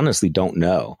I honestly don't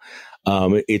know.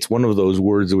 It's one of those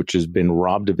words which has been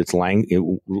robbed of its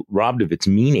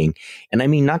meaning. And I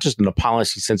mean, not just in a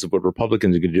policy sense of what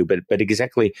Republicans are going to do, but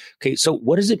exactly, okay, so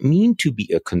what does it mean to be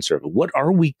a conservative? What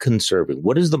are we conserving?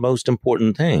 What is the most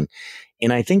important thing?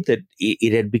 And I think that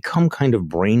it had become kind of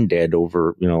brain dead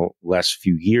over, last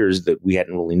few years, that we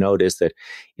hadn't really noticed that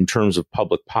in terms of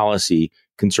public policy,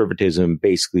 conservatism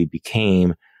basically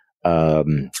became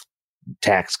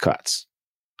tax cuts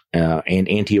and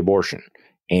anti-abortion.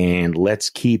 And let's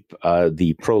keep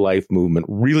the pro-life movement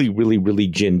really, really, really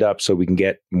ginned up so we can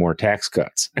get more tax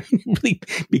cuts. It really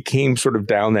became sort of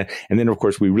down that. And then, of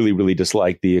course, we really, really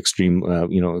dislike the extremes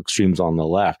on the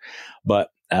left. But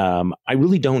I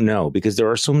really don't know, because there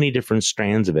are so many different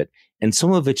strands of it. And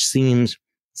some of it seems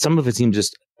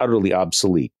just utterly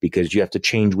obsolete because you have to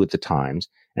change with the times.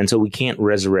 And so we can't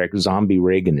resurrect zombie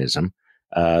Reaganism.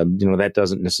 That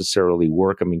doesn't necessarily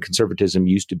work. I mean, conservatism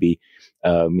used to be,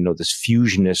 this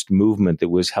fusionist movement that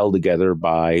was held together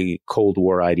by Cold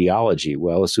War ideology.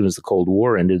 Well, as soon as the Cold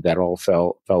War ended, that all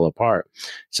fell apart.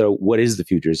 So what is the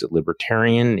future? Is it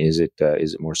libertarian? Is it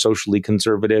more socially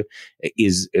conservative?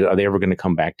 Are they ever going to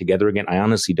come back together again? I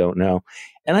honestly don't know.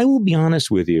 And I will be honest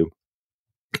with you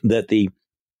that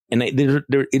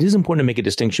it is important to make a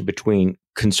distinction between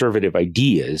conservative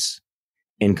ideas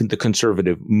and the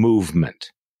conservative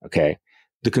movement. Okay.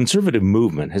 The conservative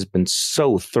movement has been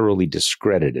so thoroughly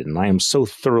discredited, and I am so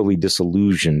thoroughly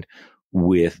disillusioned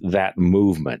with that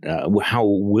movement, how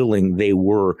willing they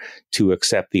were to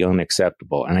accept the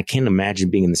unacceptable. And I can't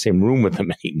imagine being in the same room with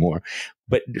them anymore.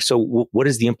 But so what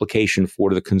is the implication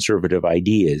for the conservative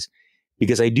ideas?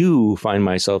 Because I do find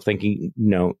myself thinking,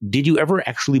 did you ever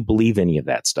actually believe any of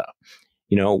that stuff?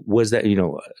 Was that,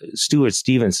 Stuart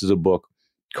Stevens has a book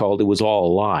called It Was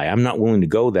All a Lie. I'm not willing to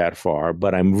go that far,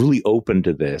 but I'm really open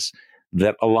to this,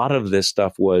 that a lot of this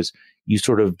stuff was you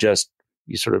sort of just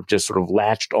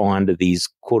latched on to these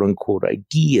quote unquote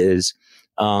ideas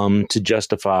to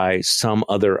justify some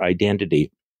other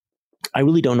identity. I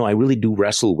really don't know. I really do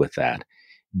wrestle with that,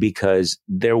 because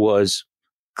there was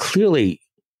clearly,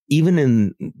 even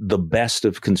in the best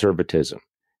of conservatism,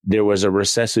 there was a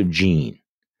recessive gene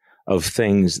of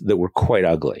things that were quite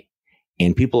ugly.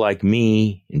 And people like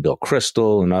me and Bill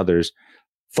Kristol and others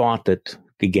thought that,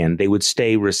 again, they would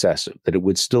stay recessive, that it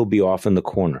would still be off in the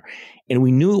corner. And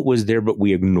we knew it was there, but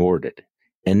we ignored it.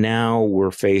 And now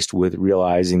we're faced with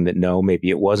realizing that, no,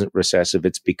 maybe it wasn't recessive.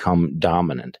 It's become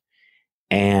dominant.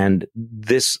 And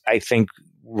this, I think,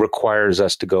 requires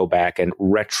us to go back and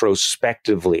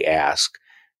retrospectively ask,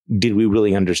 did we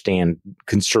really understand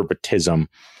conservatism,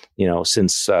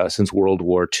 since World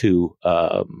War II,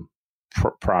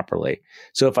 properly?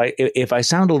 So if I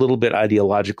sound a little bit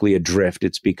ideologically adrift,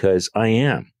 it's because I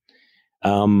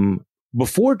am.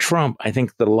 Before Trump, I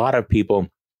think that a lot of people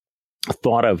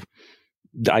thought of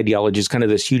the ideology as kind of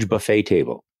this huge buffet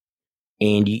table,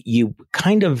 and you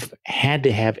kind of had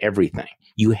to have everything.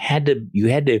 You had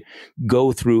to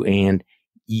go through, and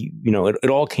it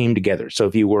all came together. So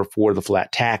if you were for the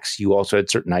flat tax, you also had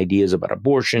certain ideas about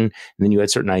abortion, and then you had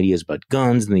certain ideas about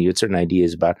guns, and then you had certain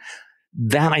ideas about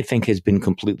that. I think has been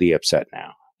completely upset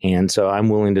now. And so I'm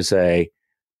willing to say,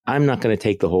 I'm not going to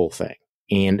take the whole thing.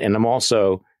 And I'm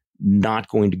also not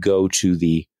going to go to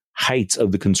the heights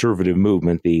of the conservative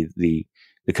movement, the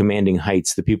commanding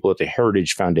heights, the people at the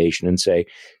Heritage Foundation, and say,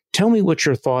 tell me what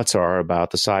your thoughts are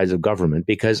about the size of government,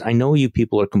 because I know you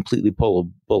people are completely full of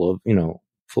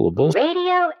bullshit.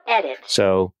 Radio edit.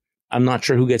 So I'm not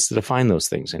sure who gets to define those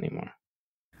things anymore.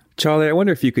 Charlie, I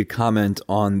wonder if you could comment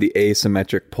on the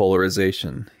asymmetric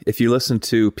polarization. If you listen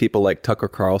to people like Tucker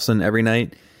Carlson every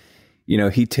night,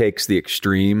 he takes the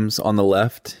extremes on the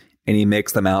left and he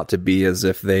makes them out to be as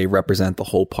if they represent the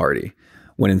whole party,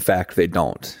 when in fact they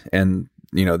don't. And,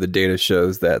 the data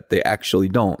shows that they actually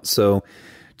don't. So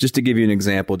just to give you an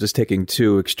example, just taking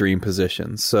two extreme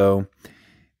positions. So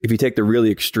if you take the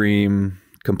really extreme,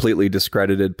 completely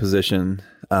discredited position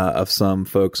of some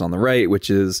folks on the right, which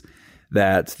is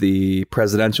that the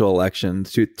presidential election,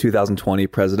 2020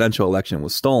 presidential election,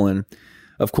 was stolen.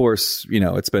 Of course,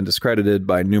 it's been discredited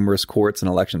by numerous courts and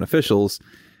election officials,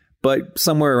 but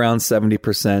somewhere around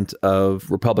 70%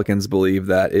 of Republicans believe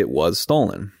that it was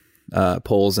stolen.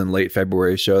 Polls in late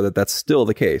February show that that's still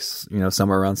the case,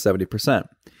 somewhere around 70%.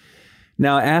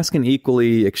 Now, ask an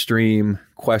equally extreme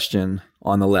question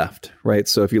on the left, right?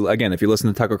 So if you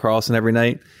listen to Tucker Carlson every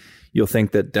night, you'll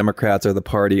think that Democrats are the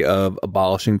party of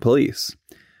abolishing police.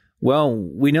 Well,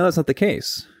 we know that's not the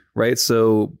case, right?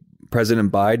 So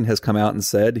President Biden has come out and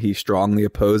said he strongly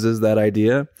opposes that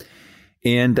idea,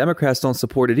 and Democrats don't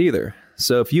support it either.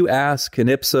 So if you ask, an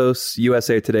Ipsos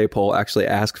USA Today poll actually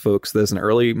asked folks this in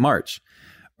early March,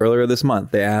 earlier this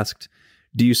month, they asked,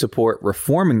 do you support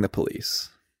reforming the police?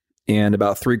 And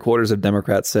about 3/4 of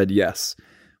Democrats said, yes,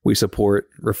 we support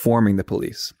reforming the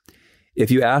police.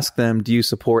 If you ask them, do you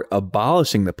support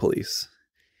abolishing the police?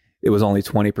 It was only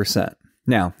 20%.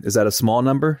 Now, is that a small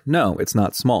number? No, it's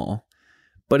not small,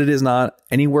 but it is not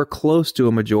anywhere close to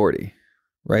a majority,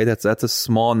 right? That's a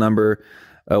small number.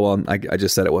 I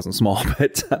just said it wasn't small,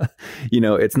 but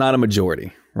it's not a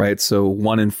majority, right? So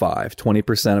 1 in 5,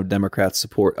 20% of Democrats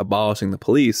support abolishing the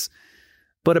police,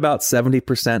 but about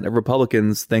 70% of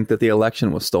Republicans think that the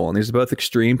election was stolen. These are both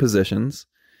extreme positions,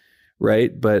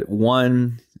 right? But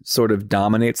one sort of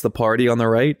dominates the party on the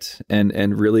right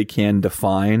and really can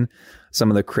define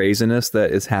some of the craziness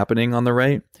that is happening on the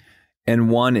right. And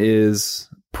one is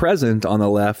present on the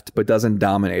left, but doesn't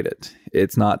dominate it.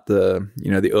 It's not the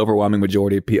overwhelming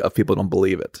majority of people don't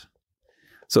believe it.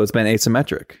 So it's been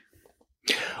asymmetric.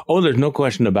 Oh, there's no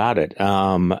question about it.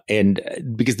 And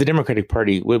because the Democratic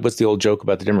Party, what's the old joke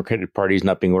about the Democratic Party is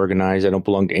not being organized? I don't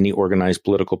belong to any organized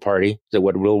political party. Is that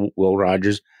what Will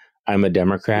Rogers? I'm a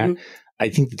Democrat. Mm-hmm. I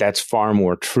think that's far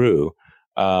more true.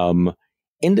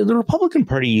 And the Republican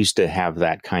Party used to have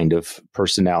that kind of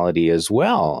personality as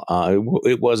well.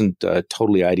 It wasn't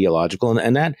totally ideological,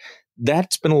 and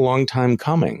that's been a long time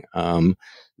coming.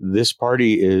 This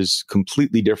party is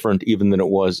completely different even than it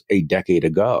was a decade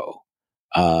ago.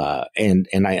 And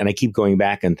I keep going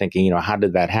back and thinking, how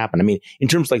did that happen? I mean, in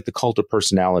terms of like the cult of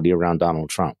personality around Donald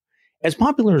Trump, as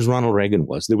popular as Ronald Reagan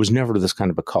was, there was never this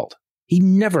kind of a cult. He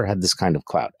never had this kind of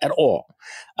clout at all.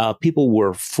 People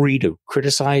were free to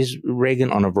criticize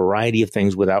Reagan on a variety of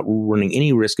things without running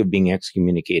any risk of being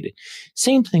excommunicated.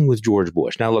 Same thing with George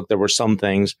Bush. Now, look, there were some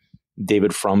things.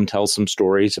 David Frum tells some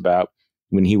stories about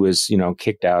when he was,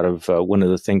 kicked out of one of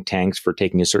the think tanks for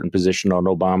taking a certain position on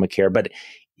Obamacare. But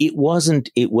it was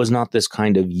not this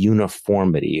kind of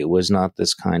uniformity. It was not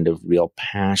this kind of real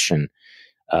passion.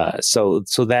 So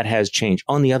that has changed.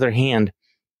 On the other hand,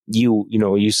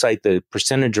 you cite the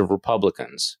percentage of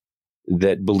Republicans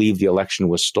that believe the election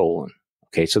was stolen.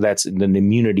 Okay, so that's an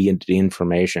immunity into the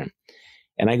information.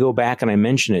 And I go back and I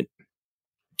mention it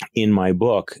in my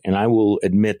book, and I will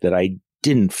admit that I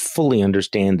didn't fully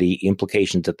understand the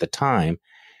implications at the time.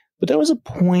 But there was a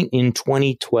point in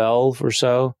 2012 or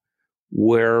so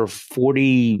where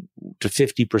 40 to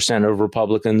 50% of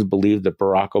Republicans believed that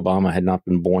Barack Obama had not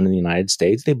been born in the United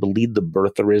States. They believed the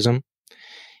birtherism.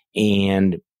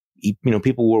 And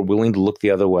people were willing to look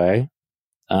the other way.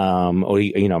 I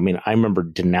remember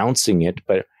denouncing it,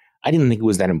 but I didn't think it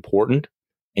was that important.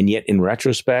 And yet, in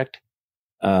retrospect,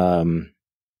 in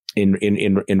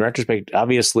retrospect,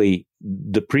 obviously,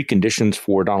 the preconditions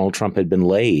for Donald Trump had been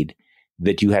laid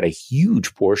that you had a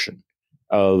huge portion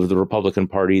of the Republican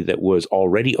Party that was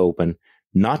already open,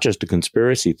 not just to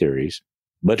conspiracy theories,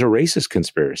 but to racist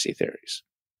conspiracy theories.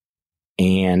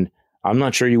 And I'm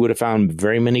not sure you would have found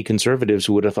very many conservatives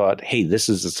who would have thought, hey, this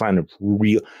is a sign of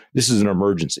this is an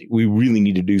emergency. We really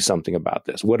need to do something about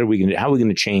this. How are we going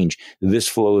to change this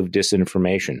flow of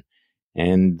disinformation?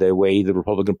 And the way the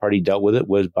Republican Party dealt with it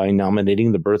was by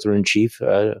nominating the birther-in-chief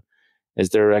as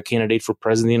their candidate for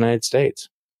president of the United States.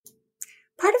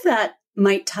 Part of that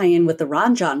might tie in with the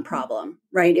Ron John problem,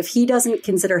 right? If he doesn't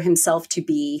consider himself to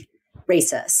be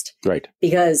racist, right,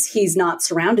 because he's not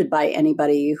surrounded by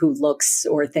anybody who looks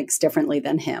or thinks differently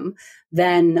than him,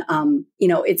 then,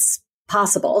 it's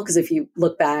possible. Because if you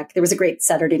look back, there was a great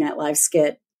Saturday Night Live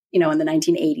skit, in the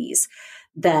 1980s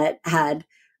that had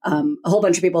a whole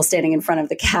bunch of people standing in front of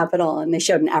the Capitol, and they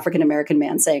showed an African-American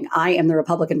man saying, I am the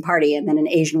Republican Party, and then an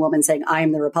Asian woman saying, I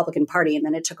am the Republican Party. And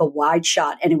then it took a wide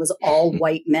shot, and it was all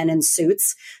white men in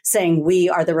suits saying, we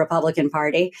are the Republican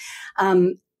Party.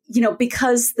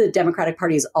 Because the Democratic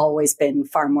Party has always been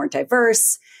far more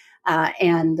diverse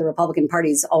and the Republican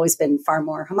Party's always been far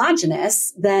more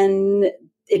homogenous, then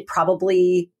it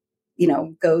probably,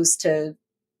 goes to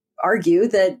argue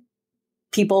that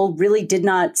people really did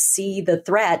not see the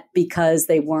threat because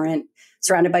they weren't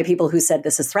surrounded by people who said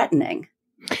this is threatening.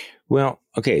 Well,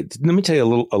 okay, let me tell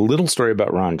you a little story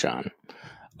about Ron John.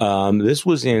 This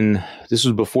was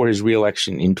before his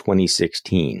reelection in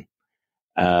 2016.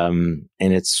 And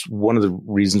it's one of the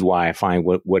reasons why I find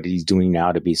what he's doing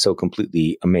now to be so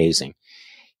completely amazing.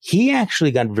 He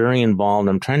actually got very involved.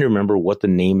 I'm trying to remember what the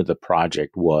name of the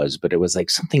project was, but it was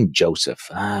like something Joseph.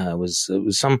 It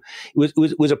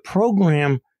was a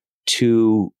program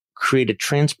to create a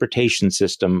transportation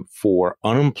system for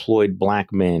unemployed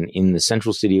black men in the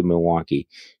central city of Milwaukee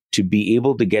to be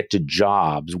able to get to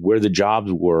jobs where the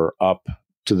jobs were up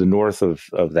to the north of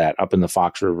that, up in the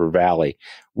Fox River Valley,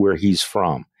 where he's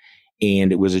from.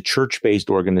 And it was a church-based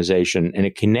organization, and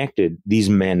it connected these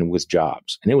men with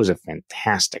jobs. And it was a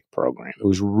fantastic program. It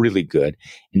was really good.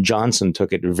 And Johnson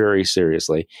took it very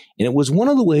seriously. And it was one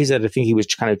of the ways that I think he was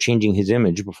kind of changing his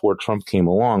image before Trump came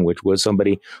along, which was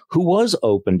somebody who was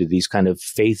open to these kind of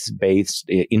faith-based,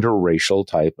 interracial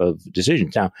type of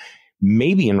decisions. Now,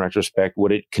 maybe in retrospect,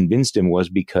 what it convinced him was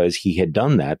because he had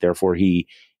done that. Therefore, he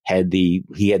had the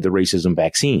racism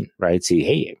vaccine, right? See,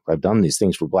 hey, I've done these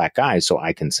things for black guys, so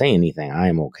I can say anything. I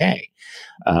am okay.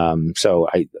 There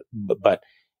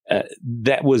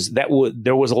was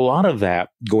a lot of that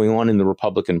going on in the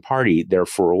Republican Party there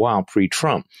for a while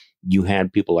pre-Trump. You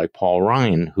had people like Paul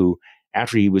Ryan, who,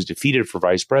 after he was defeated for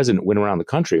vice president, went around the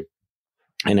country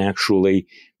and actually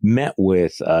met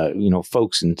with,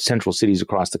 folks in central cities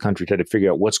across the country, tried to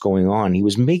figure out what's going on. He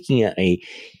was making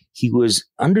he was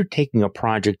undertaking a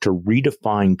project to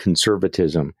redefine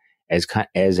conservatism as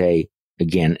an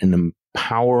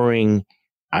empowering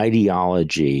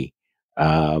ideology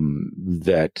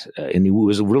and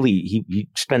he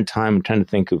spent time trying to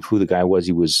think of who the guy was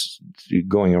he was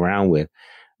going around with.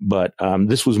 But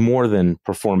this was more than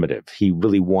performative. He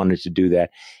really wanted to do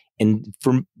that. And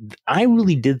I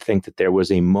really did think that there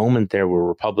was a moment there where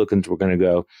Republicans were going to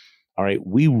go, all right,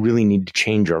 we really need to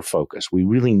change our focus. We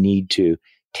really need to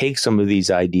take some of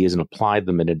these ideas and apply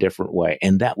them in a different way.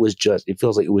 And that was it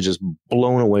feels like it was just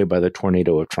blown away by the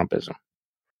tornado of Trumpism.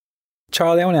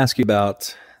 Charlie, I want to ask you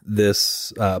about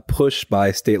this push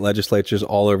by state legislatures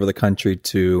all over the country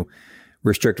to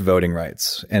restrict voting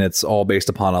rights. And it's all based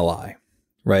upon a lie,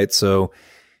 right? So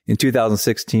in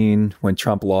 2016, when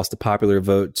Trump lost the popular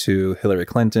vote to Hillary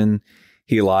Clinton,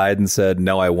 he lied and said,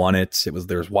 no, I won it.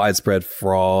 There's widespread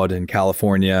fraud in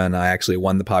California, and I actually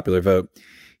won the popular vote.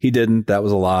 He didn't. That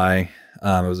was a lie.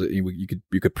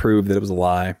 You could prove that it was a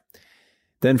lie.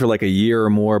 Then for like a year or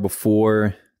more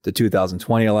before the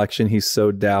 2020 election, he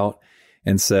sowed doubt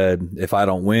and said, if I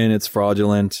don't win, it's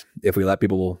fraudulent. If we let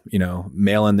people,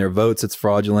 mail in their votes, it's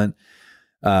fraudulent.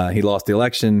 He lost the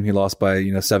election. He lost by,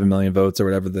 7 million votes or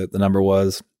whatever the number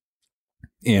was.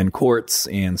 And courts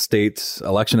and state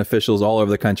election officials all over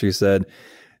the country said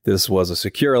this was a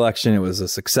secure election. It was a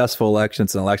successful election.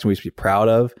 It's an election we should be proud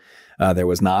of. There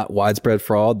was not widespread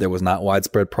fraud. There was not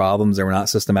widespread problems. There were not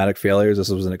systematic failures. This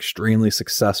was an extremely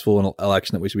successful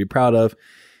election that we should be proud of.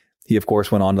 He, of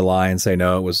course, went on to lie and say,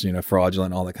 no, it was,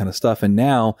 fraudulent, all that kind of stuff. And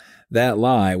now that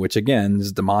lie, which again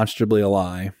is demonstrably a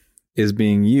lie, is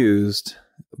being used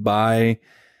by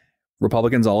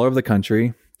Republicans all over the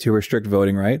country to restrict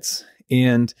voting rights.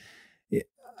 And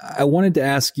I wanted to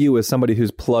ask you, as somebody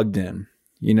who's plugged in,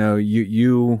 you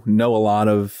know a lot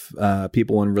of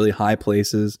people in really high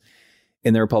places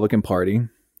in the Republican Party.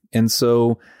 And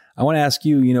so I want to ask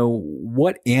you,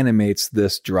 what animates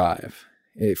this drive?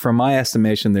 From my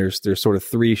estimation, there's sort of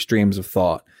three streams of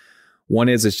thought. One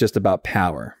is it's just about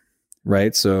power,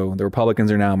 right? So the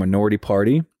Republicans are now a minority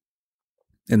party.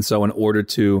 And so in order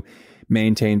to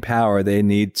maintain power, they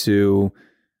need to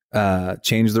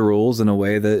change the rules in a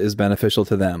way that is beneficial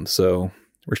to them. So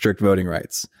restrict voting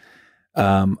rights.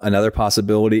 Another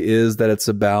possibility is that it's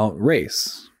about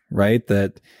race, right?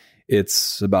 That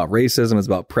it's about racism, it's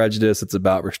about prejudice, it's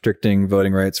about restricting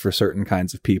voting rights for certain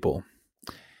kinds of people.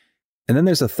 And then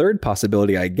there's a third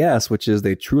possibility, I guess, which is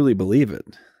they truly believe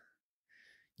it.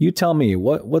 You tell me,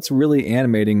 what's really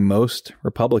animating most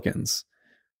Republicans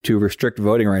to restrict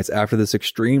voting rights after this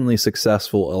extremely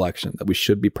successful election that we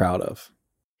should be proud of?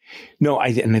 No,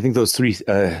 I think those three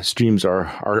streams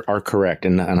are correct,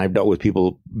 and I've dealt with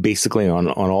people basically on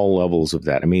all levels of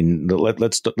that. I mean,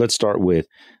 let's start with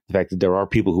the fact that there are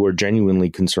people who are genuinely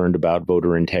concerned about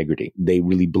voter integrity. They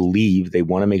really believe, they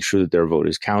want to make sure that their vote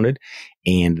is counted,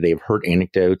 and they've heard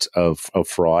anecdotes of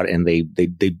fraud, and they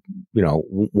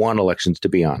want elections to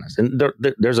be honest. And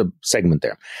there's a segment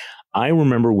there. I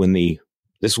remember when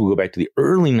this will go back to the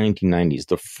early 1990s,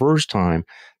 the first time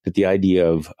that the idea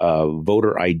of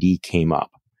voter ID came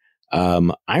up.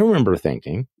 I remember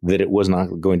thinking that it was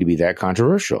not going to be that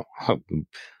controversial,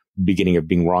 beginning of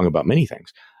being wrong about many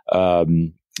things, that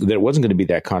it wasn't going to be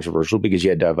that controversial because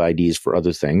you had to have IDs for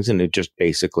other things. And it just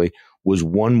basically was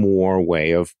one more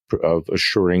way of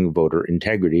assuring voter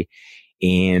integrity.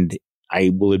 And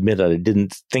I will admit that I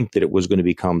didn't think that it was going to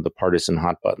become the partisan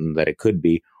hot button that it could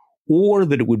be, or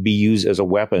that it would be used as a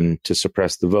weapon to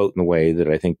suppress the vote in the way that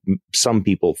I think some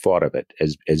people thought of it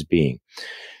as being.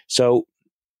 So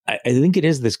I think it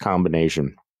is this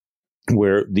combination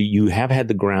where you have had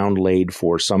the ground laid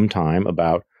for some time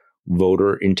about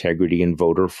voter integrity and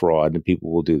voter fraud, and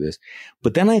people will do this.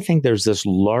 But then I think there's this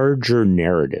larger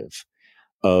narrative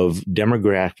of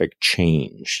demographic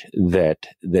change that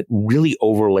really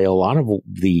overlay a lot of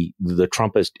the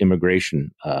Trumpist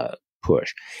immigration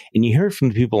push. And you hear it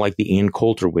from people like the Ann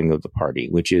Coulter wing of the party,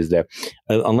 which is that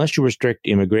unless you restrict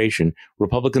immigration,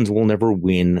 Republicans will never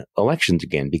win elections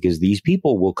again, because these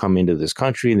people will come into this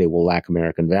country and they will lack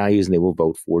American values and they will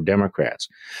vote for Democrats.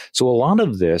 So a lot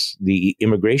of this, the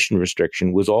immigration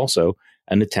restriction, was also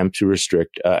an attempt to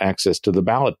restrict access to the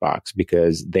ballot box,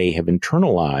 because they have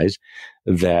internalized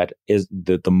that is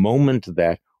that the moment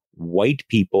that white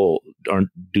people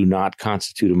do not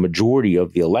constitute a majority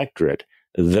of the electorate,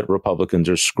 that Republicans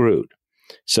are screwed.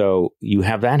 So you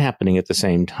have that happening at the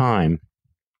same time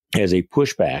as a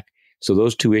pushback. So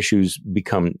those two issues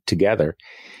become together.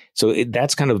 So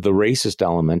that's kind of the racist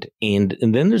element. And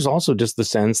then there's also just the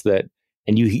sense that,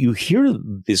 and you hear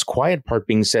this quiet part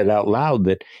being said out loud,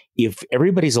 that if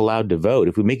everybody's allowed to vote,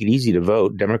 if we make it easy to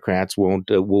vote, Democrats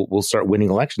will start winning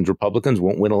elections. Republicans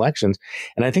won't win elections.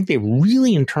 And I think they've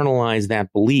really internalized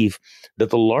that belief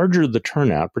that the larger the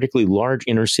turnout, particularly large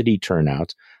inner city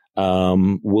turnouts,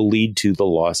 will lead to the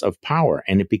loss of power.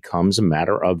 And it becomes a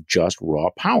matter of just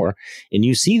raw power. And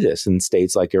you see this in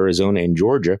states like Arizona and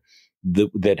Georgia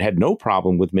that had no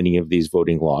problem with many of these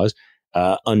voting laws.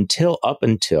 Until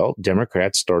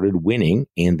Democrats started winning,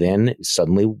 and then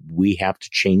suddenly we have to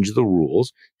change the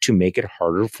rules to make it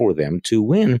harder for them to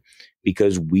win,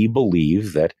 because we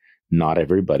believe that not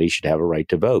everybody should have a right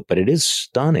to vote. But it is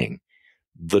stunning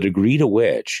the degree to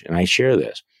which, and I share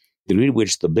this, the degree to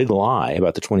which the big lie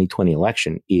about the 2020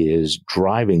 election is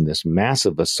driving this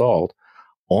massive assault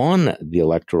on the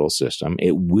electoral system.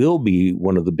 It will be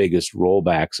one of the biggest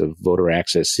rollbacks of voter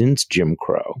access since Jim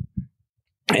Crow.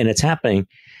 And it's happening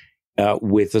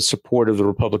with the support of the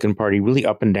Republican Party really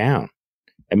up and down.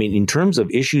 I mean, in terms of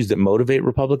issues that motivate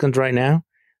Republicans right now,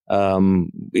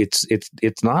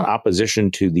 it's not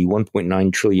opposition to the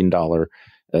 $1.9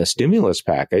 trillion stimulus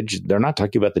package. They're not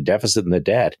talking about the deficit and the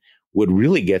debt. What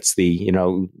really gets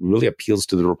really appeals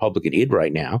to the Republican id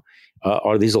right now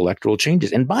are these electoral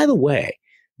changes. And by the way,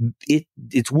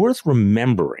 it's worth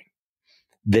remembering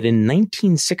that in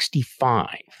 1965,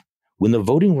 when the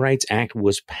Voting Rights Act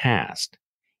was passed,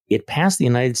 it passed the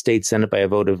United States Senate by a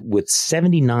vote with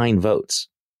 79 votes.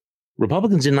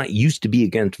 Republicans did not used to be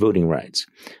against voting rights.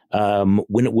 When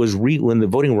the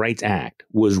Voting Rights Act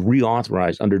was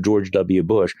reauthorized under George W.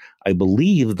 Bush, I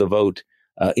believe the vote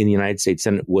in the United States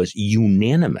Senate was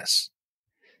unanimous,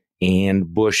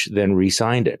 and Bush then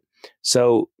re-signed it.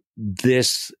 So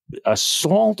this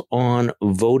assault on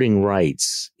voting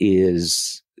rights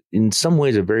is in some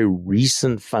ways a very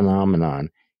recent phenomenon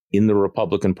in the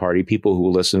Republican Party. People who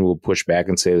listen will push back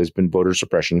and say there's been voter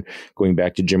suppression going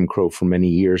back to Jim Crow for many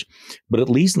years. But at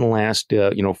least in the last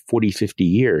 40, 50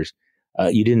 years,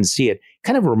 you didn't see it.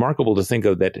 Kind of remarkable to think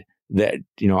of that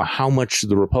how much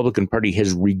the Republican Party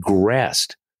has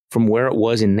regressed from where it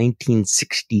was in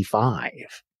 1965,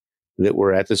 that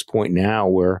we're at this point now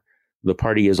where the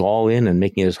party is all in and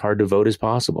making it as hard to vote as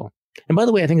possible. And by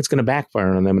the way, I think it's going to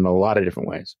backfire on them in a lot of different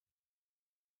ways.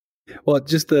 Well,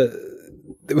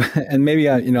 and maybe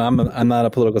I'm not a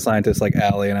political scientist like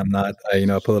Allie, and I'm not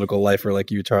a political lifer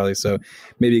like you, Charlie. So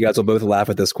maybe you guys will both laugh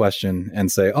at this question and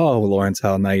say, "Oh, Lawrence,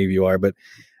 how naive you are." But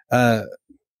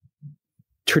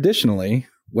traditionally,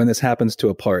 when this happens to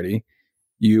a party,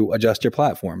 you adjust your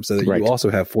platform so that you also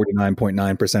have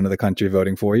 49.9% of the country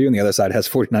voting for you, and the other side has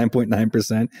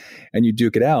 49.9%, and you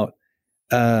duke it out.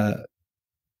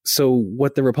 So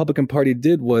what the Republican Party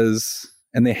did was,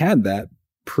 and they had that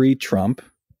pre-Trump,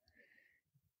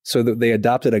 so that they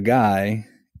adopted a guy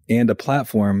and a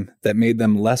platform that made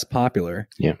them less popular.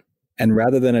 Yeah. And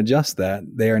rather than adjust that,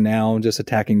 they are now just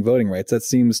attacking voting rights. That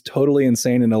seems totally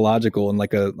insane and illogical.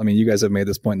 And you guys have made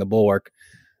this point in the Bulwark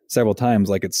several times,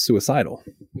 like it's suicidal.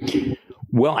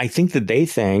 Well, I think that they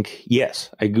think, yes,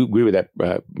 I agree with that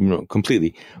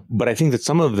completely. But I think that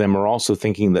some of them are also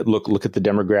thinking that, look at the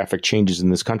demographic changes in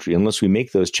this country. Unless we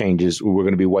make those changes, we're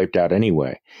going to be wiped out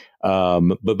anyway.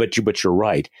 But you're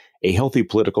right. A healthy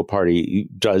political party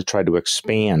does try to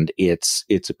expand its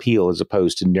appeal as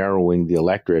opposed to narrowing the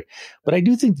electorate. But I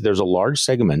do think that there's a large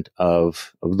segment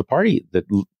of the party that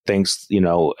thinks,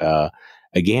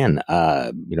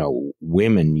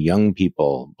 women, young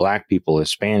people, Black people,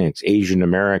 Hispanics, Asian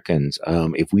Americans,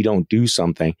 if we don't do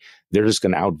something, they're just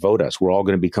going to outvote us. We're all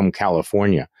going to become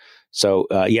California. So,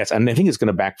 yes, and I think it's going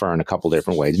to backfire in a couple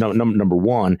different ways. Number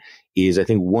one is I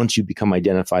think once you become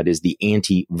identified as the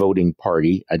anti-voting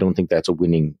party, I don't think that's a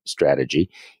winning strategy.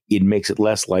 It makes it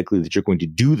less likely that you're going to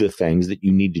do the things that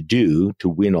you need to do to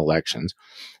win elections.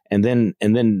 And then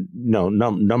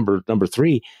number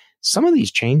three, some of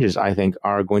these changes, I think,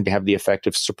 are going to have the effect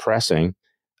of suppressing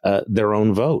their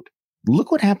own vote. Look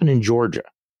what happened in Georgia,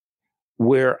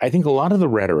 where I think a lot of the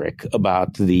rhetoric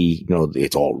about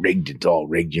it's all rigged,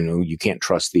 you can't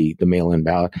trust the mail-in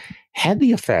ballot, had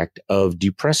the effect of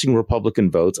depressing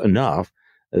Republican votes enough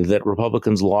that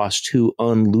Republicans lost 2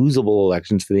 unlosable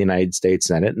elections for the United States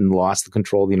Senate and lost the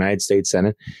control of the United States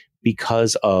Senate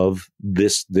because of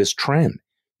this trend.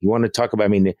 You want to talk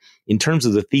about, in terms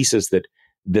of the thesis that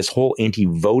this whole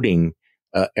anti-voting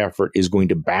effort is going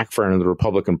to backfire on the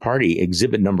Republican Party,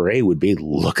 exhibit number A would be,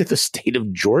 look at the state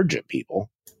of Georgia,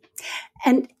 people.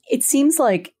 And it seems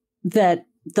like that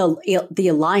the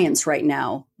alliance right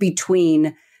now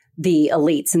between the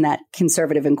elites and that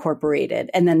conservative incorporated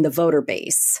and then the voter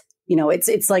base,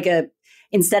 it's like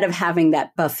instead of having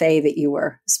that buffet that you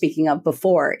were speaking of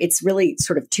before, it's really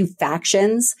sort of 2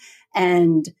 factions,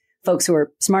 and folks who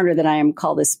are smarter than I am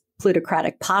call this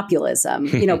plutocratic populism,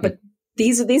 but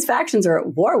these factions are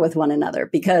at war with one another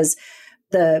because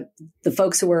the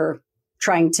folks who are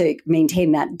trying to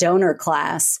maintain that donor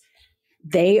class,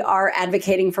 they are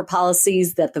advocating for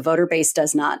policies that the voter base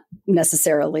does not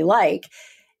necessarily like.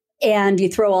 And you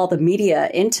throw all the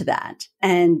media into that.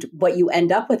 And what you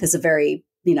end up with is a very,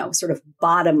 sort of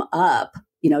bottom up,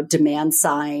 demand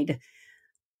side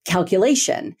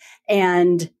calculation.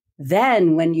 And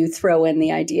then when you throw in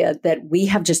the idea that we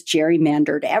have just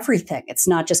gerrymandered everything, it's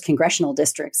not just congressional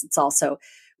districts, it's also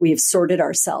we have sorted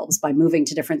ourselves by moving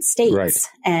to different states. Right.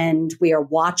 And we are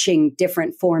watching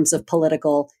different forms of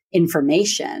political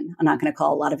information. I'm not going to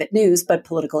call a lot of it news, but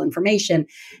political information.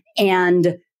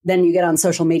 And then you get on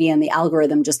social media and the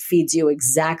algorithm just feeds you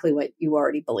exactly what you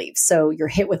already believe. So you're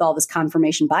hit with all this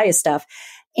confirmation bias stuff.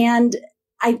 And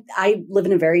I live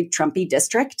in a very Trumpy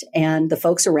district, and the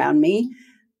folks around me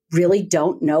really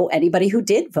don't know anybody who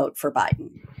did vote for Biden.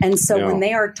 And so when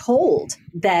they are told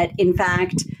that, in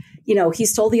fact, he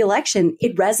stole the election,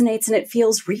 it resonates and it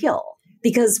feels real.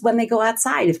 Because when they go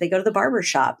outside, if they go to the barber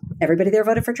shop, everybody there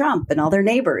voted for Trump and all their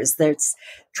neighbors, there's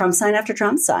Trump sign after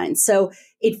Trump sign. So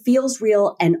it feels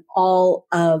real, and all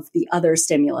of the other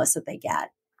stimulus that they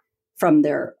get from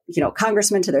their,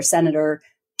 congressman to their senator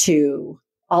to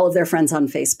all of their friends on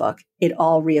Facebook, it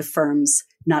all reaffirms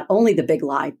not only the big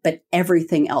lie, but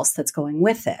everything else that's going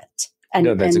with it.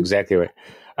 And that's exactly right.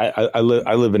 I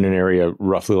live in an area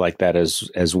roughly like that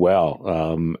as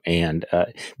well.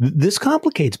 This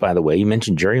complicates, by the way, you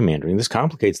mentioned gerrymandering. This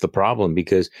complicates the problem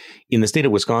because in the state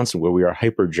of Wisconsin, where we are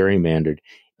hyper gerrymandered,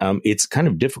 it's kind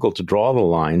of difficult to draw the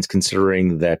lines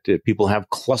considering that people have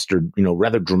clustered,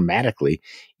 rather dramatically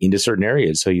into certain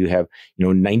areas. So you have,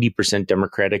 90%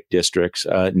 Democratic districts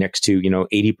next to,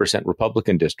 80%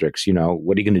 Republican districts.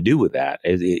 What are you going to do with that?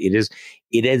 It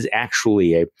is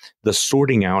actually the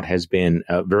sorting out has been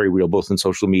very real, both in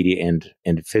social media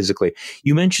and physically.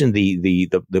 You mentioned the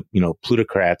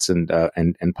plutocrats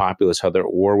and populists, how they're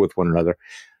at war with one another.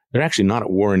 They're actually not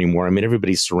at war anymore.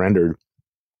 Everybody's surrendered.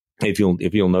 If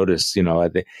you'll notice,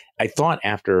 I thought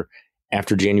after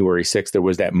January 6th, there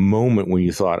was that moment when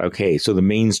you thought, okay, so the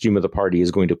mainstream of the party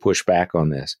is going to push back on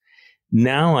this.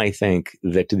 Now I think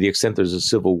that to the extent there's a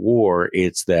civil war,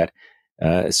 it's that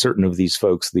certain of these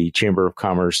folks, the Chamber of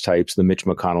Commerce types, the Mitch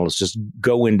McConnells, just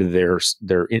go into their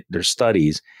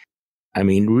studies.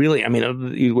 Really,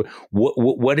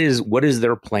 what is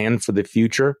their plan for the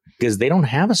future? Because they don't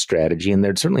have a strategy, and they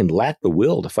certainly lack the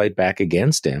will to fight back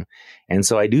against him. And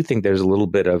so I do think there's a little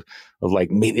bit of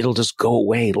like, maybe it'll just go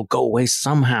away. It'll go away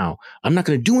somehow. I'm not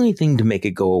going to do anything to make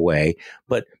it go away,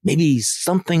 but maybe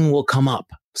something will come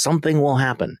up. Something will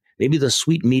happen. Maybe the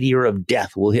sweet meteor of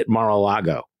death will hit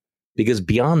Mar-a-Lago. Because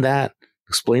beyond that,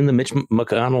 explain the Mitch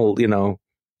McConnell,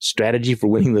 strategy for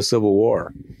winning the Civil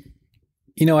War.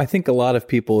 I think a lot of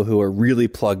people who are really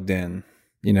plugged in,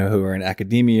 who are in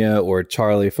academia, or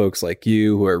Charlie, folks like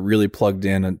you who are really plugged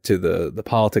in to the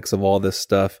politics of all this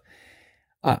stuff,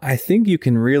 I think you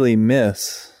can really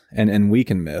miss, and we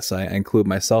can miss, I include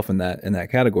myself in that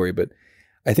category, but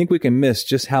I think we can miss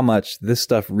just how much this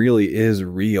stuff really is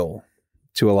real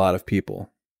to a lot of people,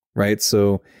 right?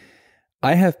 So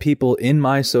I have people in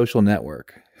my social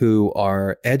network who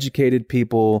are educated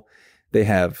people. They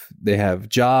have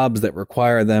jobs that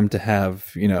require them to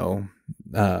have,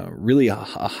 really a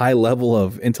high level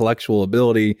of intellectual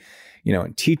ability,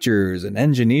 and teachers and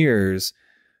engineers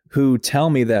who tell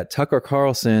me that Tucker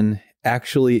Carlson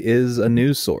actually is a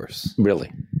news source. Really?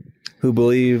 who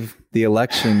believe the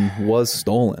election was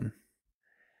stolen.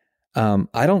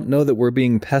 I don't know that we're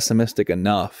being pessimistic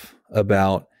enough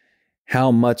about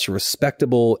how much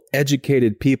respectable,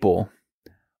 educated people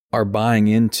are buying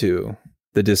into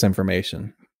the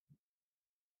disinformation.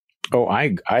 Oh,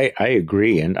 I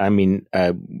agree. And I mean,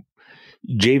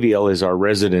 JVL is our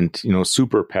resident,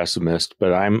 super pessimist,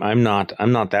 but I'm not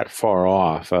that far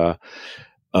off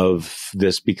of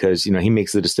this, because he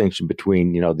makes the distinction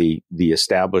between the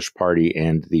established party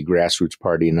and the grassroots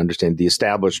party, and understand the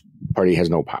established party has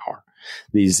no power.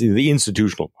 The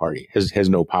institutional party has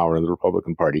no power in the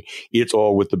Republican Party. It's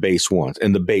all what the base wants,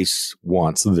 and the base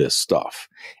wants this stuff,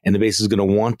 and the base is going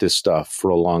to want this stuff for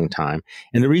a long time.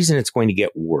 And the reason it's going to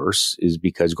get worse is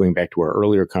because, going back to our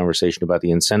earlier conversation about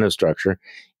the incentive structure,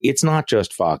 it's not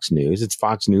just Fox News. It's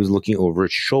Fox News looking over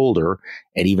its shoulder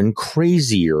at even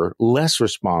crazier, less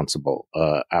responsible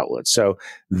outlets. So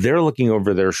they're looking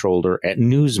over their shoulder at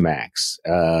Newsmax,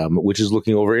 which is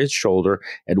looking over its shoulder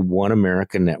at One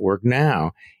America Network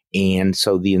now. And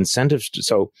so the incentives,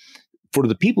 so for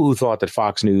the people who thought that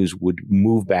Fox News would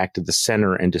move back to the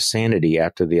center and to sanity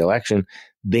after the election,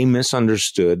 they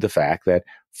misunderstood the fact that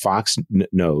Fox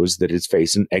knows that it's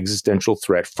facing an existential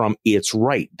threat from its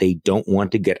right. They don't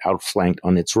want to get outflanked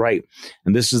on its right.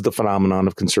 And this is the phenomenon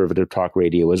of conservative talk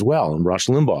radio as well. And Rush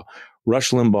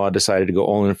Limbaugh decided to go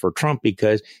all in for Trump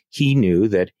because he knew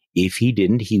that if he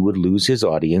didn't, he would lose his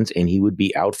audience and he would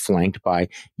be outflanked by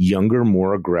younger,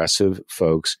 more aggressive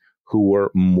folks who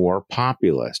were more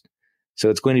populist. So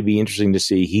it's going to be interesting to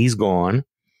see. He's gone.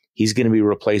 He's going to be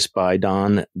replaced by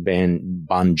Don Bongino.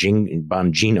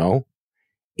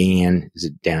 And is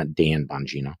it Dan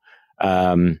Bongino?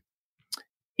 And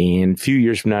a few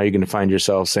years from now, you're going to find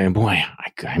yourself saying, boy,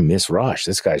 I miss Rush.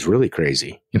 This guy's really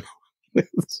crazy.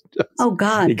 Oh,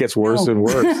 God. It gets worse and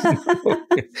worse.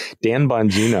 Dan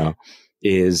Bongino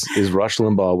is Rush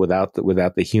Limbaugh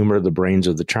without the humor, the brains,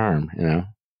 or the charm,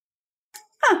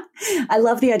 I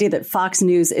love the idea that Fox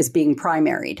News is being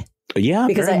primaried. Yeah,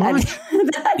 because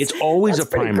it's always a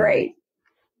primary. Great.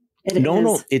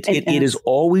 It is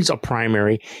always a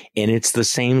primary, and it's the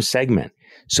same segment.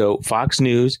 So Fox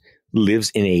News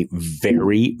lives in a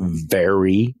very,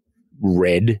 very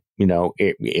red,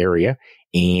 area,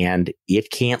 and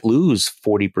it can't lose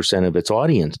 40% of its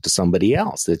audience to somebody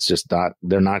else. It's just not.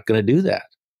 They're not going to do that.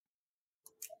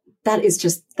 That is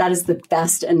the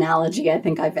best analogy I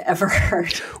think I've ever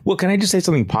heard. Well, can I just say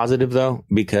something positive though?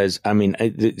 Because I mean,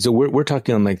 so we're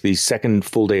talking on like the second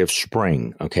full day of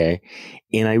spring, okay?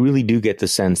 And I really do get the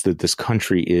sense that this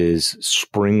country is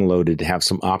spring loaded to have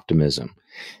some optimism.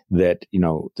 That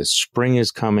the spring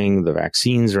is coming, the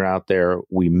vaccines are out there.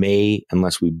 We may,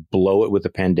 unless we blow it with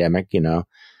the pandemic,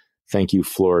 thank you,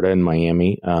 Florida and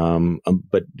Miami.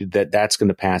 But that's going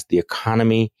to pass. The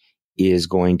economy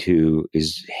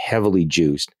is heavily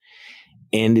juiced.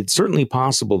 And it's certainly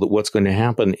possible that what's going to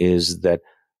happen is that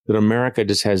America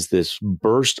just has this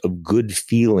burst of good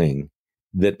feeling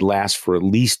that lasts for at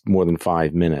least more than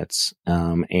 5 minutes,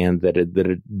 and that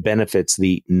it benefits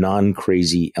the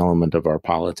non-crazy element of our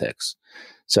politics.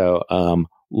 So,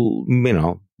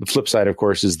 the flip side, of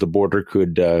course, is the border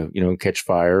could, catch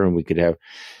fire, and we could have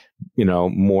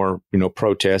more,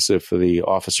 protests if the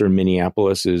officer in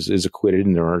Minneapolis is acquitted,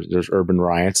 and there's urban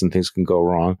riots and things can go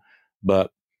wrong.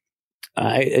 But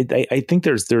I think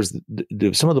there's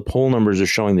some of the poll numbers are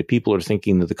showing that people are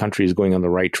thinking that the country is going on the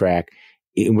right track.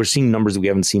 And we're seeing numbers that we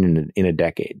haven't seen in a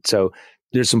decade. So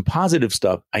there's some positive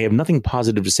stuff. I have nothing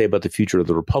positive to say about the future of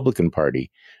the Republican Party,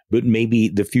 but maybe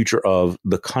the future of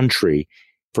the country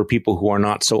for people who are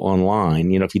not so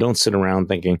online. If you don't sit around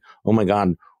thinking, oh my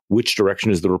God, which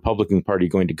direction is the Republican Party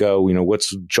going to go?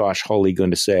 What's Josh Hawley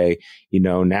going to say?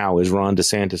 Now is Ron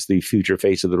DeSantis the future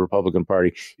face of the Republican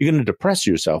Party? You're going to depress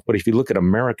yourself. But if you look at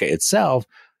America itself,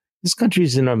 this country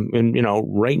is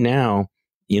right now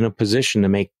in a position to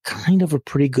make kind of a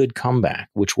pretty good comeback,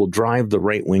 which will drive the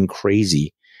right wing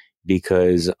crazy.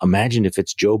 Because imagine if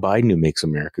it's Joe Biden who makes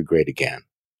America great again.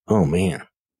 Oh man.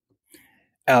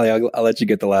 Allie, I'll let you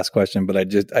get the last question, but I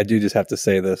do just have to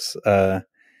say this.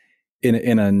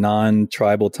 In a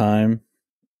non-tribal time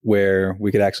where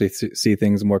we could actually see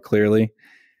things more clearly,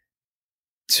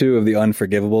 two of the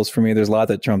unforgivables for me, there's a lot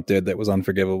that Trump did that was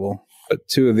unforgivable, but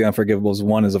two of the unforgivables,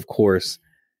 one is, of course,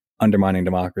 undermining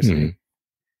democracy. Mm-hmm.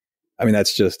 I mean,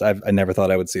 that's just, I never thought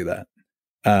I would see that.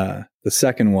 The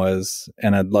second was,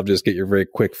 and I'd love to just get your very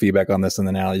quick feedback on this, and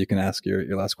then Allie, you can ask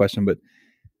your last question, but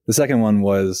the second one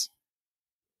was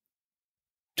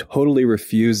totally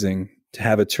refusing to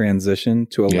have a transition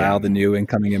to allow the new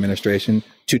incoming administration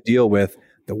to deal with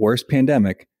the worst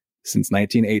pandemic since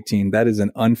 1918. That is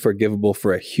an unforgivable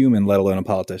for a human, let alone a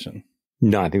politician.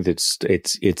 No, I think that's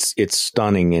it's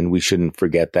stunning, and we shouldn't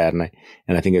forget that. And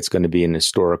I think it's going to be an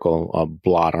historical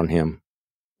blot on him.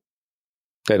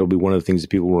 That'll be one of the things that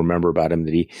people will remember about him,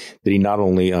 that he not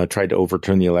only tried to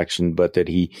overturn the election, but that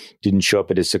he didn't show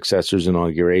up at his successor's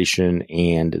inauguration,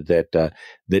 and that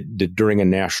during a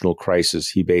national crisis,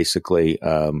 he basically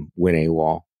went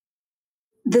AWOL.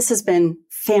 This has been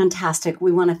fantastic.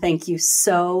 We want to thank you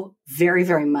so very,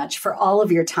 very much for all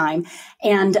of your time.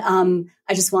 And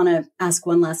I just want to ask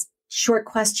one last short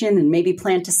question and maybe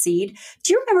plant a seed.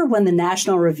 Do you remember when the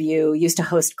National Review used to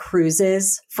host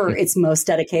cruises for its most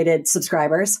dedicated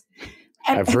subscribers?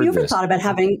 Have you ever thought about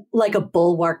having like a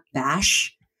Bulwark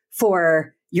Bash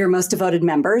for your most devoted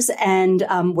members? And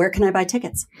where can I buy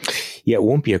tickets? Yeah, it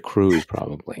won't be a cruise,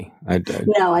 probably.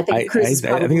 No, I think a cruise is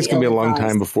probably I think it's going to be a long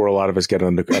time before a lot of us get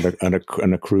on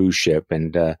a cruise ship.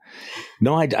 And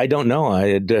no, I don't know.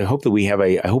 I hope that we have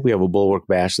a Bulwark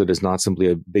Bash that is not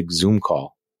simply a big Zoom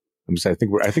call. I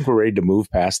think we're ready to move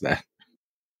past that.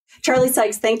 Charlie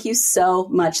Sykes, thank you so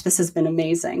much. This has been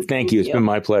amazing. Thank you. It's been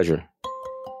my pleasure.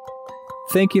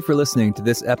 Thank you for listening to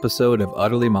this episode of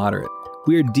Utterly Moderate.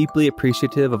 We are deeply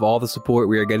appreciative of all the support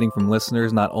we are getting from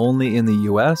listeners not only in the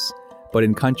U.S., but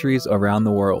in countries around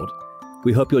the world.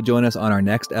 We hope you'll join us on our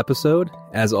next episode.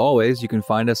 As always, you can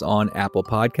find us on Apple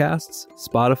Podcasts,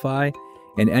 Spotify,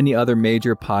 and any other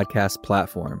major podcast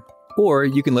platform. Or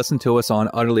you can listen to us on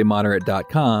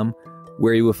utterlymoderate.com,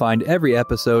 where you will find every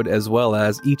episode as well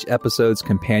as each episode's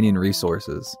companion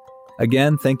resources.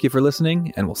 Again, thank you for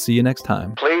listening, and we'll see you next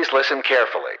time. Please listen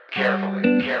carefully,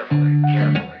 carefully, carefully,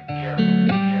 carefully.